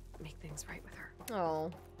make things right with her.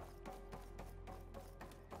 Oh.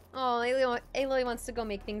 Oh, Aloy wants to go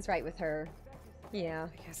make things right with her. Yeah.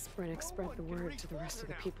 I guess Brennick spread the word to the rest of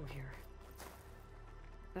the people here.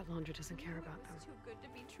 That Landra doesn't care about them. Too good to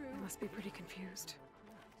be true. They must be pretty confused.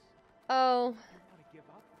 Oh.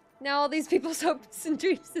 Now all these people's hopes and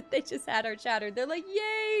dreams that they just had are shattered. They're like,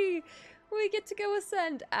 yay! We get to go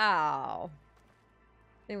ascend. Ow.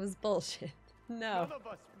 It was bullshit. No. None of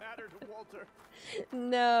us matter to Walter.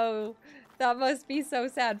 No. That must be so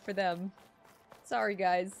sad for them. Sorry,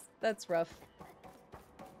 guys. That's rough.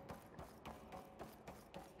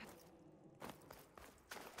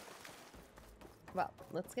 Well,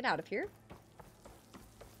 let's get out of here.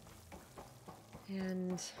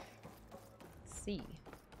 And see.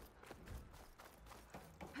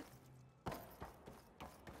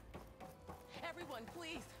 Everyone,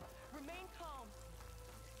 please, remain calm.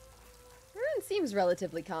 Everyone seems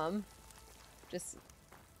relatively calm. Just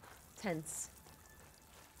tense.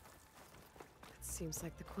 It seems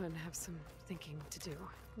like the Quen have some thinking to do.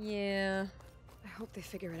 Yeah. I hope they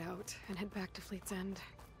figure it out and head back to Fleet's End.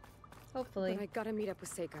 Hopefully. But I gotta meet up with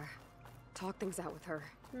Seika. talk things out with her.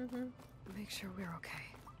 Mm-hmm. Make sure we're okay.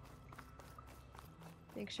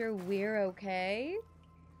 Make sure we're okay.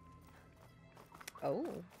 Oh.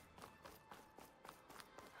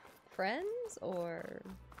 Friends or...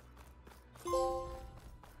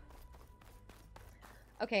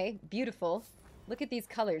 Okay, beautiful. Look at these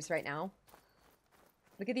colors right now.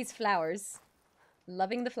 Look at these flowers.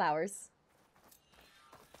 Loving the flowers.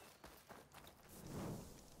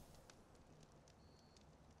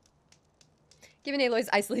 Given Aloy's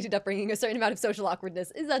isolated upbringing, a certain amount of social awkwardness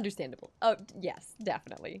is understandable. Oh, yes,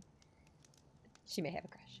 definitely. She may have a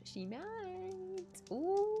crush. She might.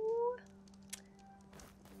 Ooh.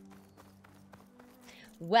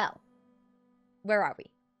 Well, where are we?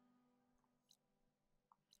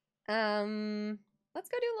 Let's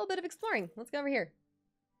go do a little bit of exploring. Let's go over here.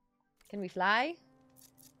 Can we fly?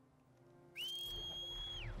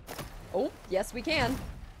 Oh, yes we can.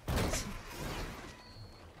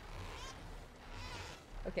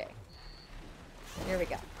 Okay. Here we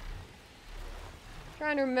go.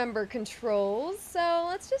 Trying to remember controls, so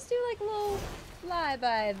let's just do like a little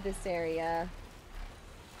flyby of this area.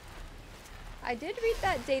 I did read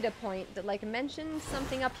that data point that like mentioned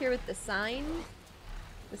something up here with the sign.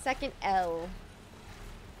 The second L.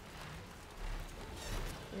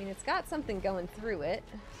 I mean, it's got something going through it.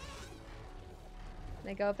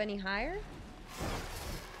 Can I go up any higher?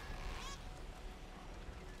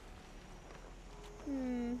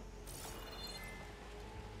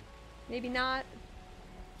 Maybe not.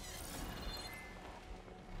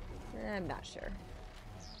 I'm not sure.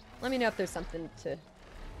 Let me know if there's something to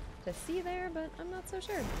see there, but I'm not so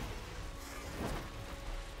sure.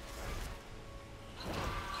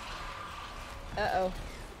 Uh-oh.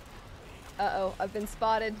 Uh-oh, I've been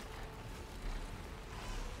spotted.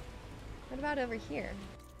 What about over here?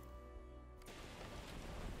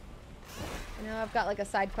 I know I've got like a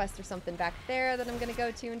side quest or something back there that I'm gonna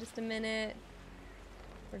go to in just a minute.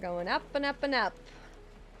 We're going up and up and up.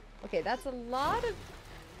 Okay, that's a lot of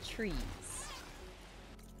trees.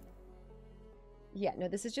 Yeah, no,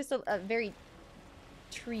 this is just a very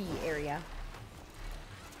tree area.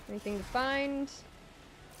 Anything to find?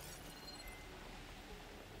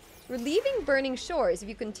 We're leaving Burning Shores. If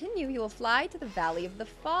you continue, you will fly to the Valley of the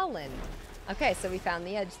Fallen. Okay, so we found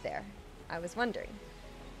the edge there. I was wondering.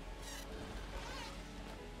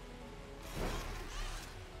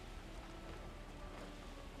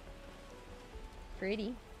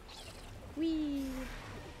 Pretty. Whee!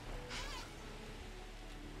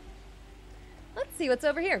 Let's see what's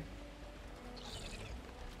over here.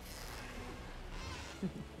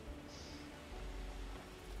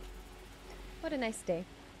 What a nice day.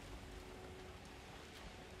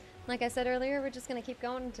 Like I said earlier, we're just gonna keep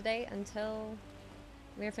going today until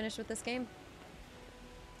we're finished with this game.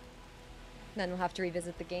 Then we'll have to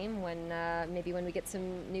revisit the game when, maybe when we get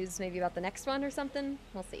some news maybe about the next one or something.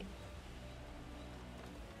 We'll see.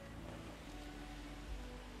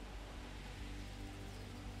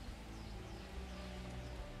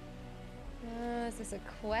 Is this a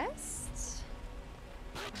quest?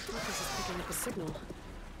 I think this is picking up a signal.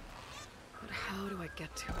 But how do I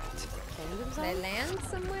get to it? Can I land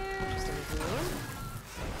somewhere? Just anything new?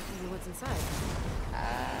 Maybe what's inside?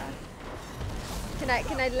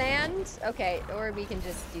 Can I land? Okay, or we can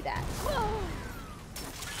just do that.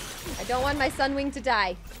 I don't want my Sunwing to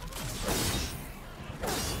die.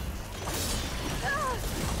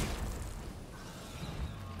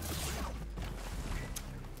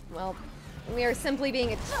 Well, we are simply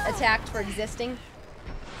being attacked for existing.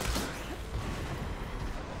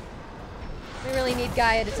 We really need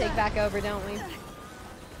Gaia to take back over, don't we?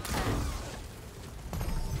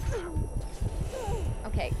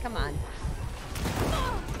 Okay, come on.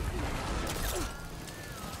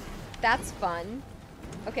 That's fun.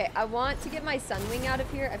 Okay, I want to get my Sunwing out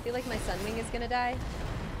of here. I feel like my Sunwing is gonna die.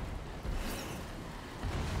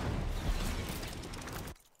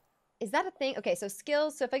 Is that a thing? Okay, so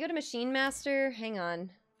skills. So if I go to Machine Master, hang on.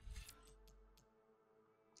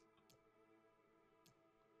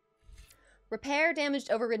 Repair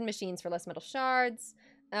damaged overridden machines for less metal shards.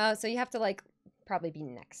 So you have to like probably be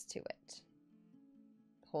next to it.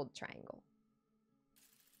 Hold triangle.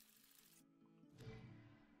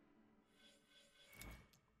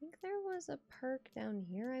 I think there was a perk down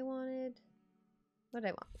here I wanted. What did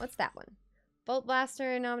I want? What's that one? Bolt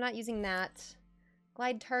Blaster. No, I'm not using that.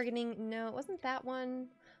 Glide targeting. No, it wasn't that one.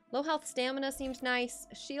 Low health stamina seems nice.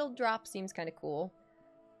 Shield drop seems kind of cool.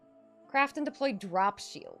 Craft and deploy drop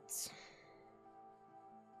shields.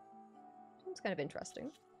 Sounds kind of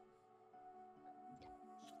interesting.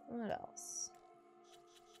 What else?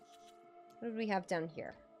 What do we have down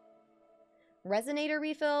here? Resonator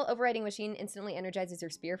refill. Overriding machine instantly energizes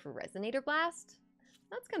your spear for Resonator Blast.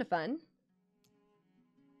 That's kind of fun.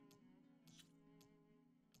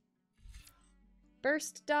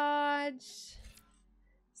 Burst dodge.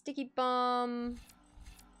 Sticky bomb.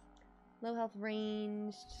 Low health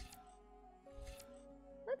ranged.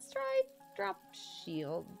 Let's try drop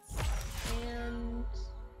shields. And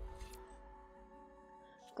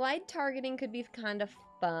glide targeting could be kind of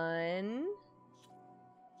fun.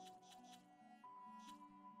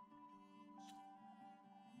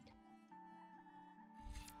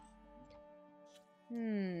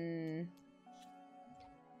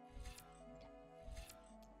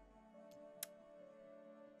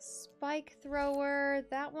 Spike thrower,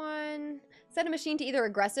 that one. Set a machine to either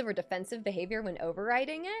aggressive or defensive behavior when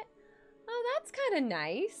overriding it. Oh, that's kind of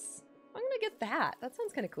nice. I'm gonna get that. That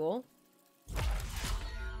sounds kind of cool.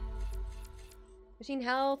 Machine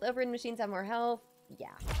health. Overridden machines have more health. Yeah.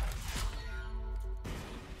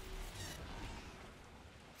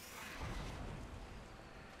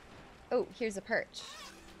 Oh, here's a perch.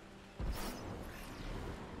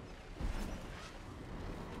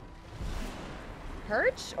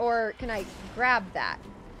 Perch? Or can I grab that?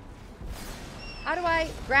 How do I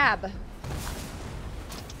grab?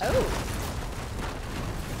 Oh.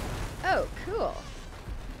 Oh, cool.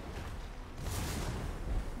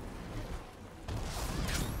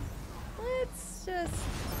 Let's just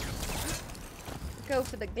go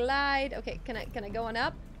for the glide. Okay, can I go on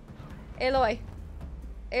up? Aloy.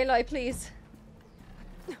 Aloy, please.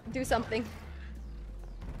 Do something.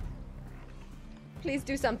 Please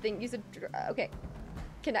do something. Use a okay.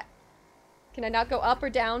 Can I not go up or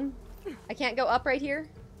down? I can't go up right here.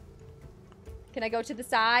 Can I go to the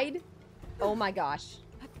side? Oh my gosh.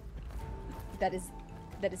 That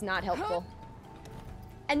is not helpful.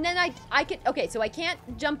 And then I can, okay, so I can't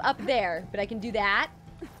jump up there, but I can do that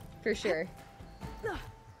for sure.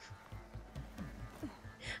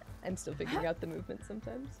 I'm still figuring out the movement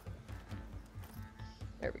sometimes.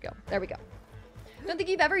 There we go. There we go. Don't think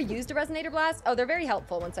you've ever used a Resonator Blast? Oh, they're very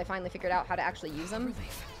helpful once I finally figured out how to actually use them.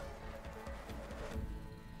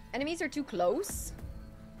 Enemies are too close?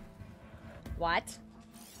 What?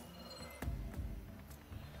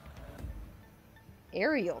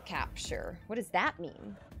 Aerial capture. What does that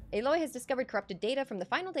mean? Aloy has discovered corrupted data from the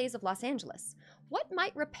final days of Los Angeles. What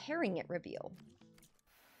might repairing it reveal?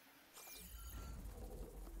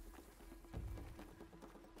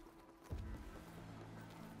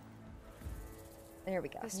 There we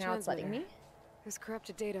go. This Now it's letting me. There's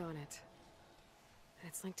corrupted data on it. And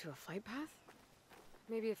it's linked to a flight path?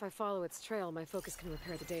 Maybe if I follow its trail, my focus can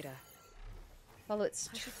repair the data. Follow its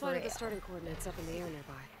trail. I should fly to the starting coordinates up in the air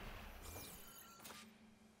nearby.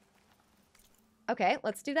 Okay,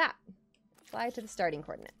 let's do that. Fly to the starting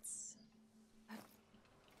coordinates.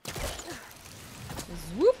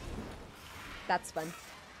 Swoop! That's fun.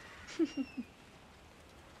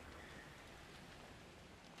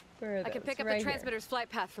 I can pick up the transmitter's flight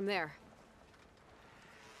path from there.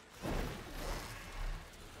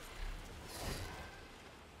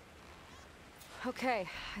 Okay,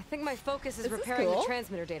 I think my focus is repairing the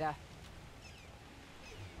transmitter data.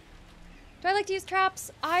 Do I like to use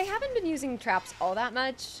traps? I haven't been using traps all that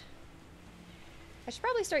much. I should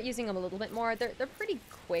probably start using them a little bit more. They're pretty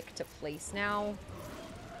quick to place now.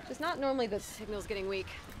 Just not normally the signal's getting weak.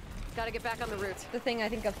 Gotta get back on the route. The thing I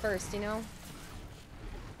think of first, you know?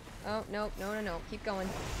 Oh, no, no, no, no. Keep going.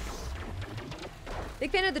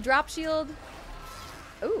 Big fan of the drop shield.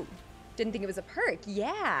 Ooh, didn't think it was a perk.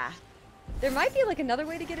 Yeah. There might be like another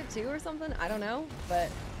way to get it too or something. I don't know, but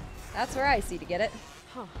that's where I see to get it.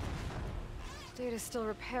 Huh. Data's still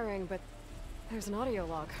repairing, but there's an audio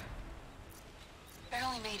log.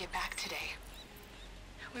 Barely made it back today.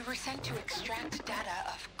 We were sent to extract data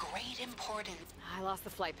of great importance. I lost the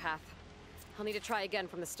flight path. I'll need to try again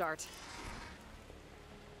from the start.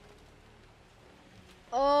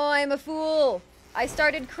 Oh, I'm a fool. I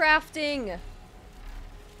started crafting.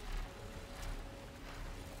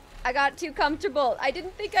 I got too comfortable. I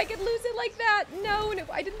didn't think I could lose it like that. No,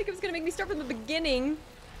 I didn't think it was gonna make me start from the beginning.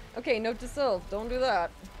 Okay, note to self, don't do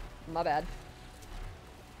that. My bad.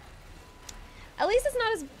 At least it's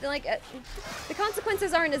not as, like, the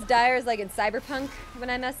consequences aren't as dire as, like, in Cyberpunk when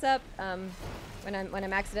I mess up. When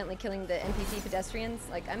I'm accidentally killing the NPC pedestrians.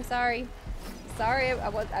 Like, I'm sorry. Sorry, I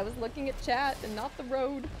was looking at chat and not the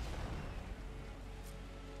road.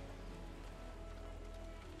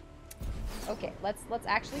 Okay, let's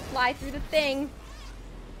actually fly through the thing.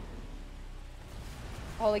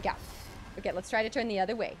 Holy cow. Okay, let's try to turn the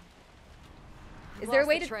other way. Is there a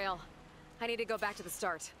way to trail? I need to go back to the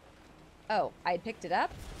start. Oh, I had picked it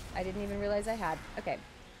up? I didn't even realize I had. Okay.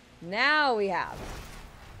 Now we have.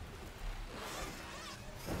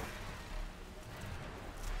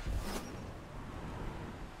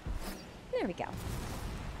 There we go.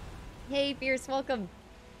 Hey, Fierce, welcome.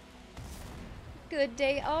 Good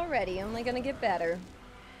day already. Only gonna get better.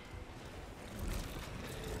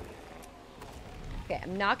 Okay,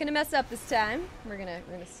 I'm not gonna mess up this time. We're gonna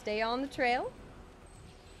stay on the trail.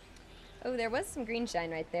 Oh, there was some green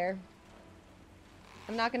shine right there.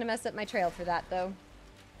 I'm not gonna mess up my trail for that though.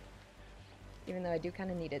 Even though I do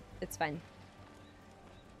kind of need it. It's fine.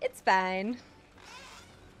 It's fine.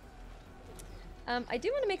 I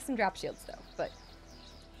do want to make some drop shields though, but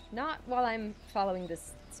not while I'm following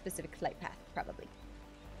this specific flight path, probably.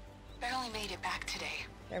 Barely made it back today.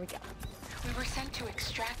 There we go. We were sent to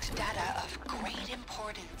extract data of great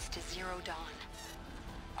importance to Zero Dawn.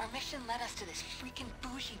 Our mission led us to this freaking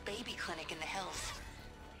bougie baby clinic in the hills.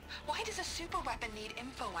 Why does a super weapon need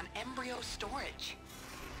info on embryo storage?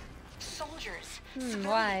 Soldiers, civilians,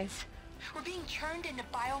 why? We're being churned into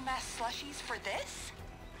biomass slushies for this?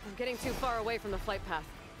 I'm getting too far away from the flight path.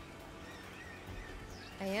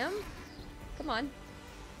 I am? Come on.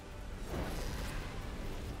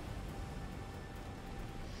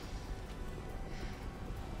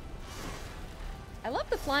 I love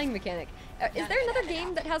the flying mechanic. Is there another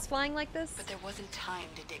game that has flying like this? But there wasn't time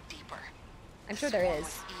to dig deeper. I'm sure there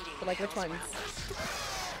is. But like which ones?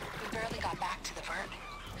 We barely got back to the vert.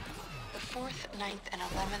 The 4th, 9th, and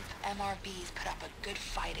 11th MRBs put up a good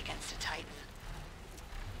fight against a Titan.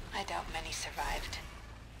 I doubt many survived.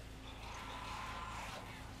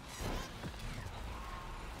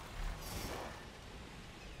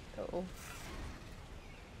 Oh.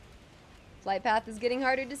 Flight path is getting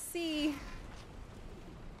harder to see.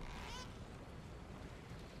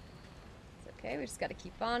 It's okay, we just gotta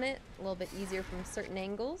keep on it. A little bit easier from certain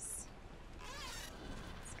angles.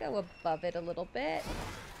 Let's go above it a little bit.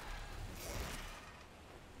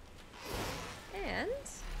 And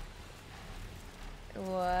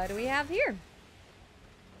what do we have here?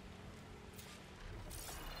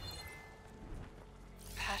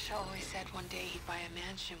 Pasha always said one day he'd buy a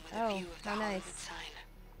mansion with a view of the Hollywood sign.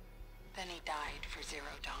 Then he died for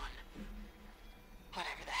Zero Dawn.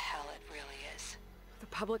 Whatever the hell it really is. The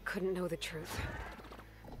public couldn't know the truth.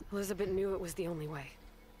 Elizabeth knew it was the only way.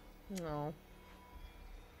 No.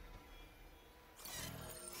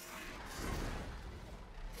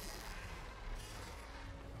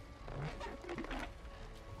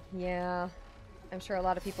 Yeah, I'm sure a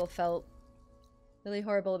lot of people felt really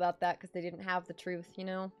horrible about that because they didn't have the truth, you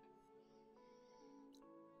know?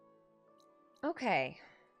 Okay.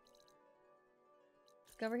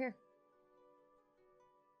 Let's go over here.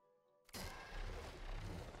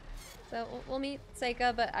 So we'll meet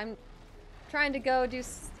Seika, but I'm trying to go do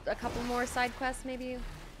a couple more side quests maybe.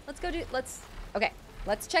 Okay,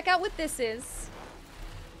 let's check out what this is.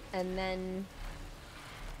 And then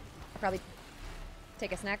I'll probably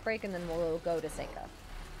take a snack break and then we'll go to Seika.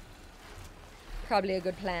 Probably a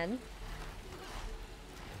good plan.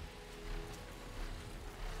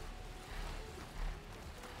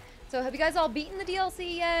 So have you guys all beaten the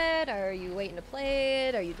DLC yet? Are you waiting to play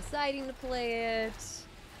it? Are you deciding to play it?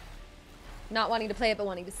 Not wanting to play it but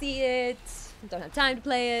wanting to see it? Don't have time to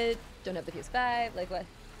play it? Don't have the PS5? Like what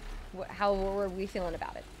how are we feeling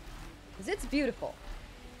about it? Because it's beautiful.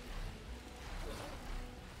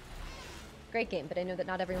 Great game, but I know that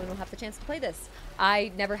not everyone will have the chance to play this.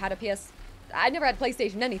 I never had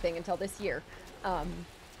PlayStation anything until this year. And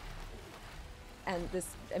this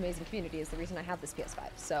amazing community is the reason I have this PS5,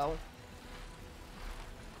 so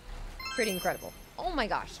pretty incredible. Oh my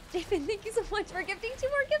gosh, David, thank you so much for gifting 2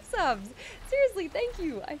 more gift subs. Seriously, thank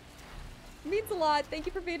you. It means a lot. Thank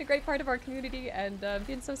you for being a great part of our community and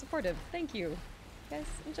being so supportive. Thank you. You guys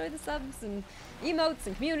enjoy the subs and emotes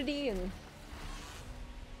and community and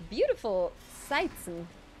beautiful sights and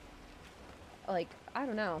like, I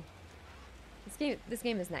don't know. This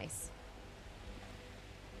game is nice.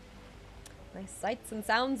 Nice sights and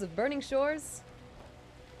sounds of burning shores.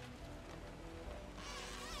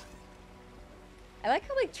 I like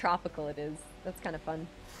how like tropical it is. That's kind of fun.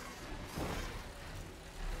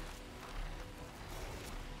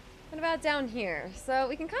 What about down here? So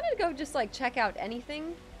we can kind of go just like check out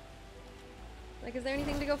anything. Like, is there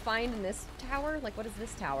anything to go find in this tower? Like, what is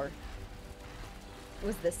this tower?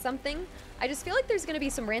 Was this something? I just feel like there's going to be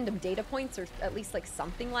some random data points or at least like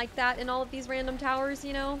something like that in all of these random towers,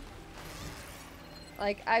 you know?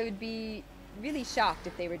 Like, I would be really shocked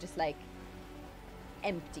if they were just like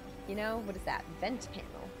empty, you know? What is that? Vent panel.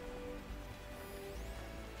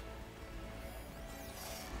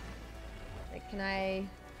 Like, can I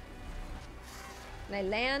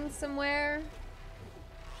land somewhere?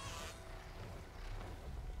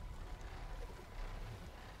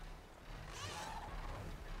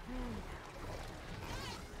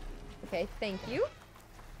 Okay, thank you.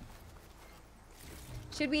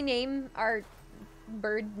 Should we name our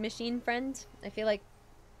bird machine friend? I feel like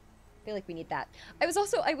we need that. I was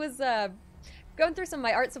going through some of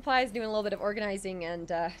my art supplies, doing a little bit of organizing, and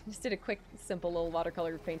just did a quick, simple little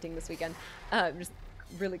watercolor painting this weekend. Just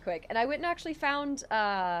really quick. And I went and actually found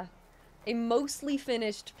a mostly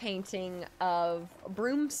finished painting of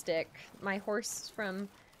Broomstick, my horse from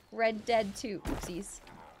Red Dead 2. Oopsies.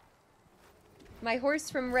 My horse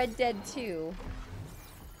from Red Dead 2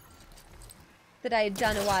 that I had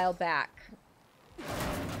done a while back.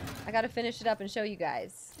 I gotta finish it up and show you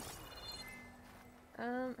guys.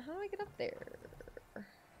 How do I get up there?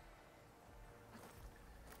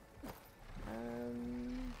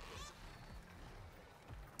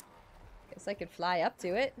 Guess I could fly up to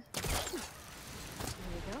it. There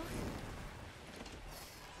we go.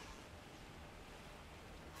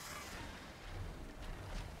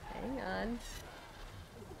 Hang on.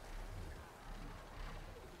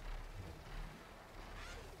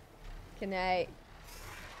 Can I...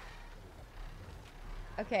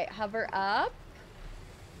 Okay, hover up.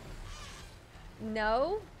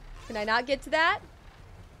 No? Can I not get to that?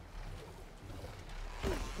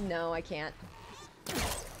 No, I can't.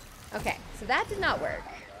 Okay, so that did not work.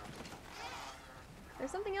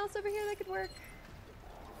 There's something else over here that could work?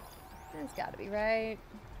 That's gotta be right.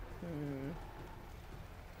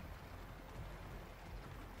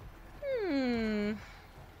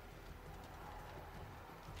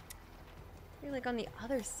 Maybe like on the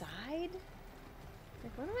other side?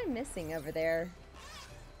 Like, what am I missing over there?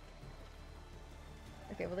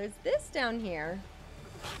 Okay, well there's this down here.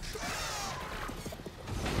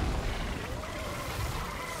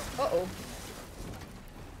 Uh-oh.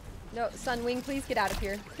 No, Sunwing, please get out of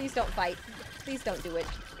here. Please don't fight. Please don't do it.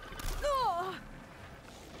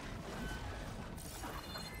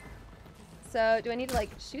 So, do I need to, like,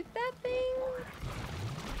 shoot that thing?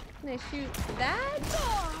 Can I shoot that?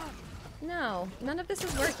 No, none of this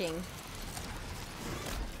is working.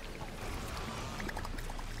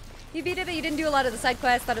 You beat it, but you didn't do a lot of the side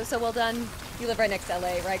quests. Thought it was so well done. You live right next to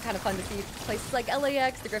LA, right? Kind of fun to see places like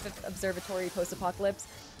LAX, the Griffith Observatory, post-apocalypse.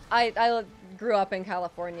 I grew up in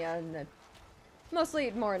California, and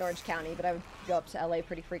mostly more in Orange County, but I would go up to LA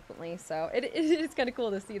pretty frequently. So it is kind of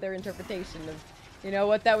cool to see their interpretation of, you know,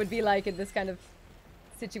 what that would be like in this kind of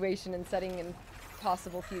situation and setting and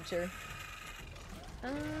possible future.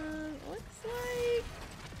 Looks like...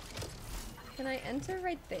 Can I enter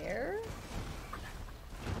right there?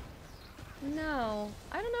 No.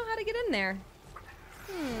 I don't know how to get in there.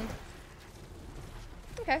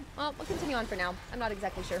 Okay, well, we'll continue on for now. I'm not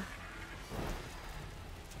exactly sure.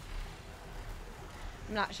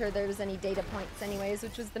 I'm not sure there's any data points anyways,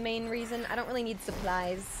 which was the main reason. I don't really need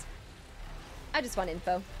supplies. I just want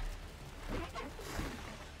info.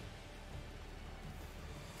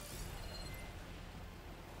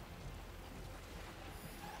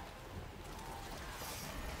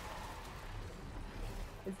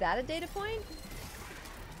 Is that a data point?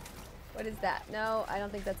 What is that? No, I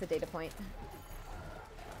don't think that's a data point.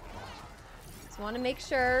 Just want to make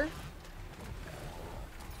sure.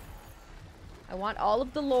 I want all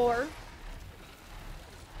of the lore.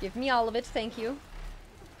 Give me all of it, thank you.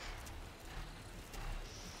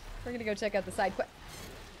 We're gonna go check out the side quest.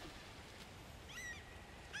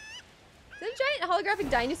 Is that a giant holographic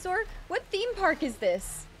dinosaur? What theme park is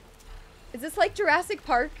this? Is this like Jurassic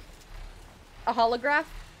Park? A holograph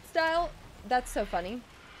style? That's so funny.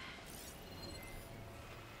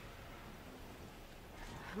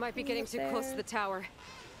 Might be getting too close to the tower.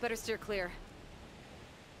 Better steer clear.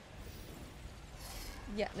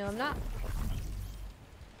 Yeah, no, I'm not.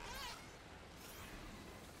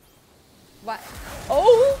 What?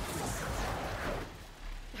 Oh!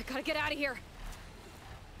 I gotta get out of here.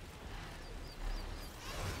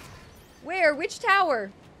 Where? Which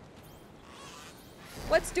tower?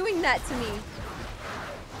 What's doing that to me?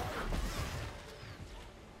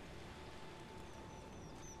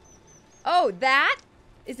 Oh, that?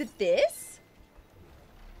 Is it this?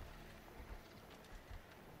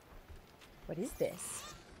 What is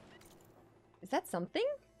this? Is that something?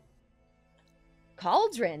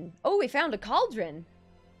 Cauldron. Oh, we found a cauldron.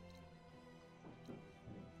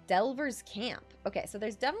 Delver's Camp. Okay, so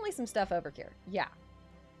there's definitely some stuff over here. Yeah.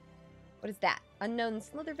 What is that? Unknown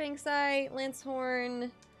Slitherfang Sight,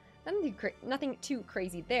 Lancehorn. Nothing too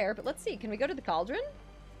crazy there, but let's see. Can we go to the cauldron?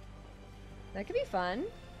 That could be fun.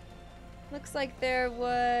 Looks like there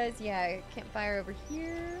was, yeah, a campfire over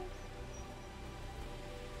here.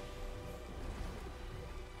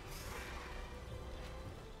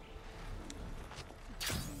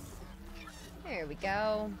 There we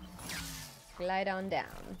go. Glide on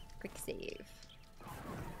down. Quick save.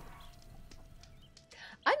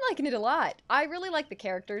 I'm liking it a lot. I really like the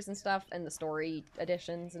characters and stuff and the story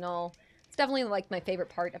additions and all. It's definitely like my favorite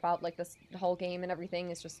part about like this whole game and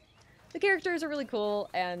everything. It's just the characters are really cool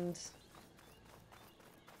and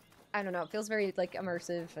I don't know, it feels very like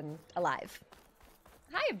immersive and alive.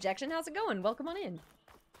 Hi Objection, how's it going? Welcome on in.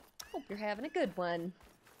 Hope you're having a good one.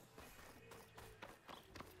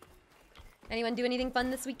 Anyone do anything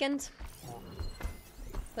fun this weekend?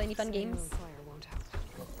 Play any fun games?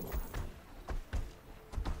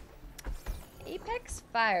 Apex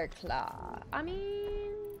Fireclaw. I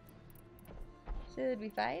mean, should we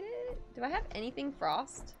fight it? Do I have anything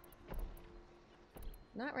Frost?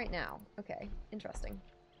 Not right now. Okay, interesting.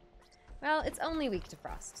 Well, it's only weak to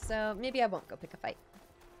Frost, so maybe I won't go pick a fight.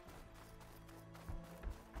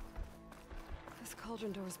 This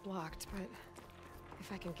cauldron door is blocked, but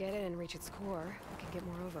if I can get in and reach its core, I can get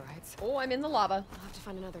more overrides. Oh, I'm in the lava. I'll have to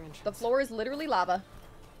find another entrance. The floor is literally lava.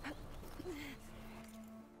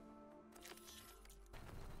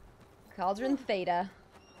 Cauldron THETA.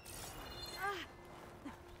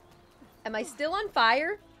 Am I still on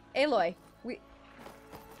fire? Aloy,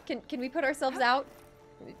 can we put ourselves out?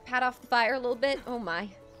 Pat off the fire a little bit? Oh my.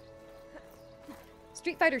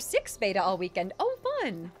 Street Fighter 6 beta all weekend. Oh,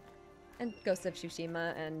 fun! And Ghost of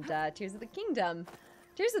Tsushima and Tears of the Kingdom.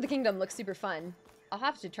 Tears of the Kingdom looks super fun. I'll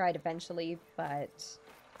have to try it eventually, but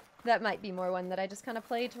that might be more one that I just kind of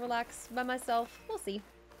play to relax by myself. We'll see.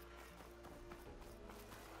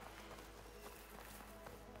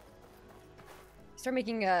 Start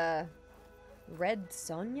making a Red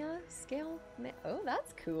Sonja scale. Oh,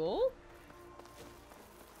 that's cool.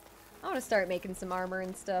 I want to start making some armor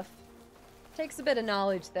and stuff. Takes a bit of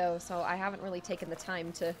knowledge though, so I haven't really taken the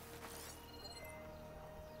time to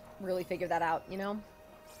really figure that out, you know?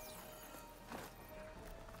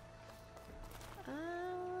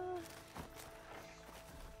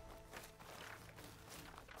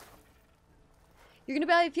 You're gonna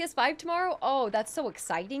buy a PS5 tomorrow? Oh, that's so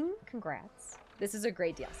exciting. Congrats. This is a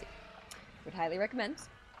great DLC. Would highly recommend.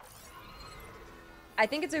 I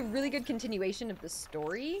think it's a really good continuation of the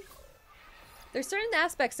story. There's certain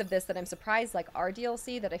aspects of this that I'm surprised like are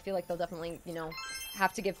DLC that I feel like they'll definitely, you know,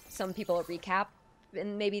 have to give some people a recap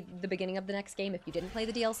in maybe the beginning of the next game if you didn't play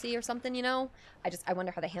the DLC or something, you know? I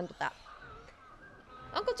wonder how they handled that.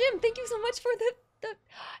 Uncle Jim, thank you so much for the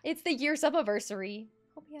it's the year sub-anniversary.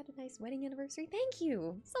 Hope you had a nice wedding anniversary. Thank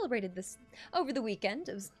you. Celebrated this over the weekend.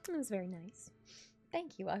 It was very nice.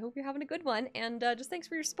 Thank you. I hope you're having a good one. And just thanks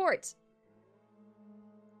for your support.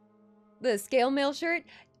 The scale mail shirt,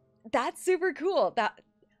 that's super cool.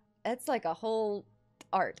 That's like a whole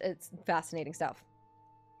art. It's fascinating stuff.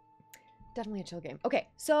 Definitely a chill game. Okay,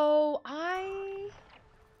 so I'm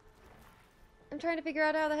trying to figure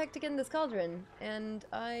out how the heck to get in this cauldron. And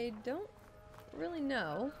I don't really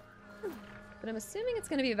know. But I'm assuming it's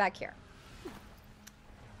going to be back here.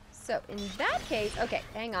 So, in that case... Okay,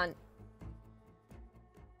 hang on.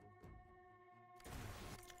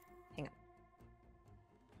 Hang on.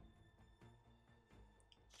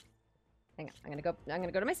 Hang on. I'm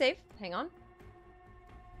gonna go to my save. Hang on.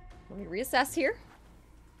 Let me reassess here.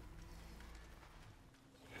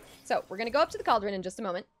 So, we're going to go up to the cauldron in just a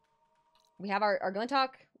moment. We have our Glintalk.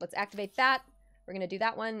 Let's activate that. We're going to do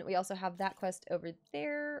that one. We also have that quest over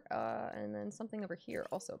there, and then something over here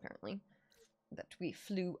also, apparently, that we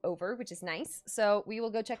flew over, which is nice. So we will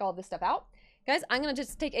go check all this stuff out. Guys, I'm going to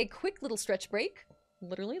just take a quick little stretch break,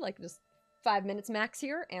 literally, like just 5 minutes max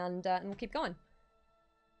here, and we'll keep going.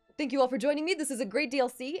 Thank you all for joining me. This is a great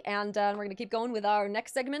DLC, and we're going to keep going with our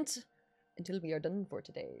next segment until we are done for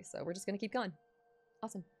today. So we're just going to keep going.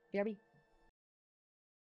 Awesome. BRB.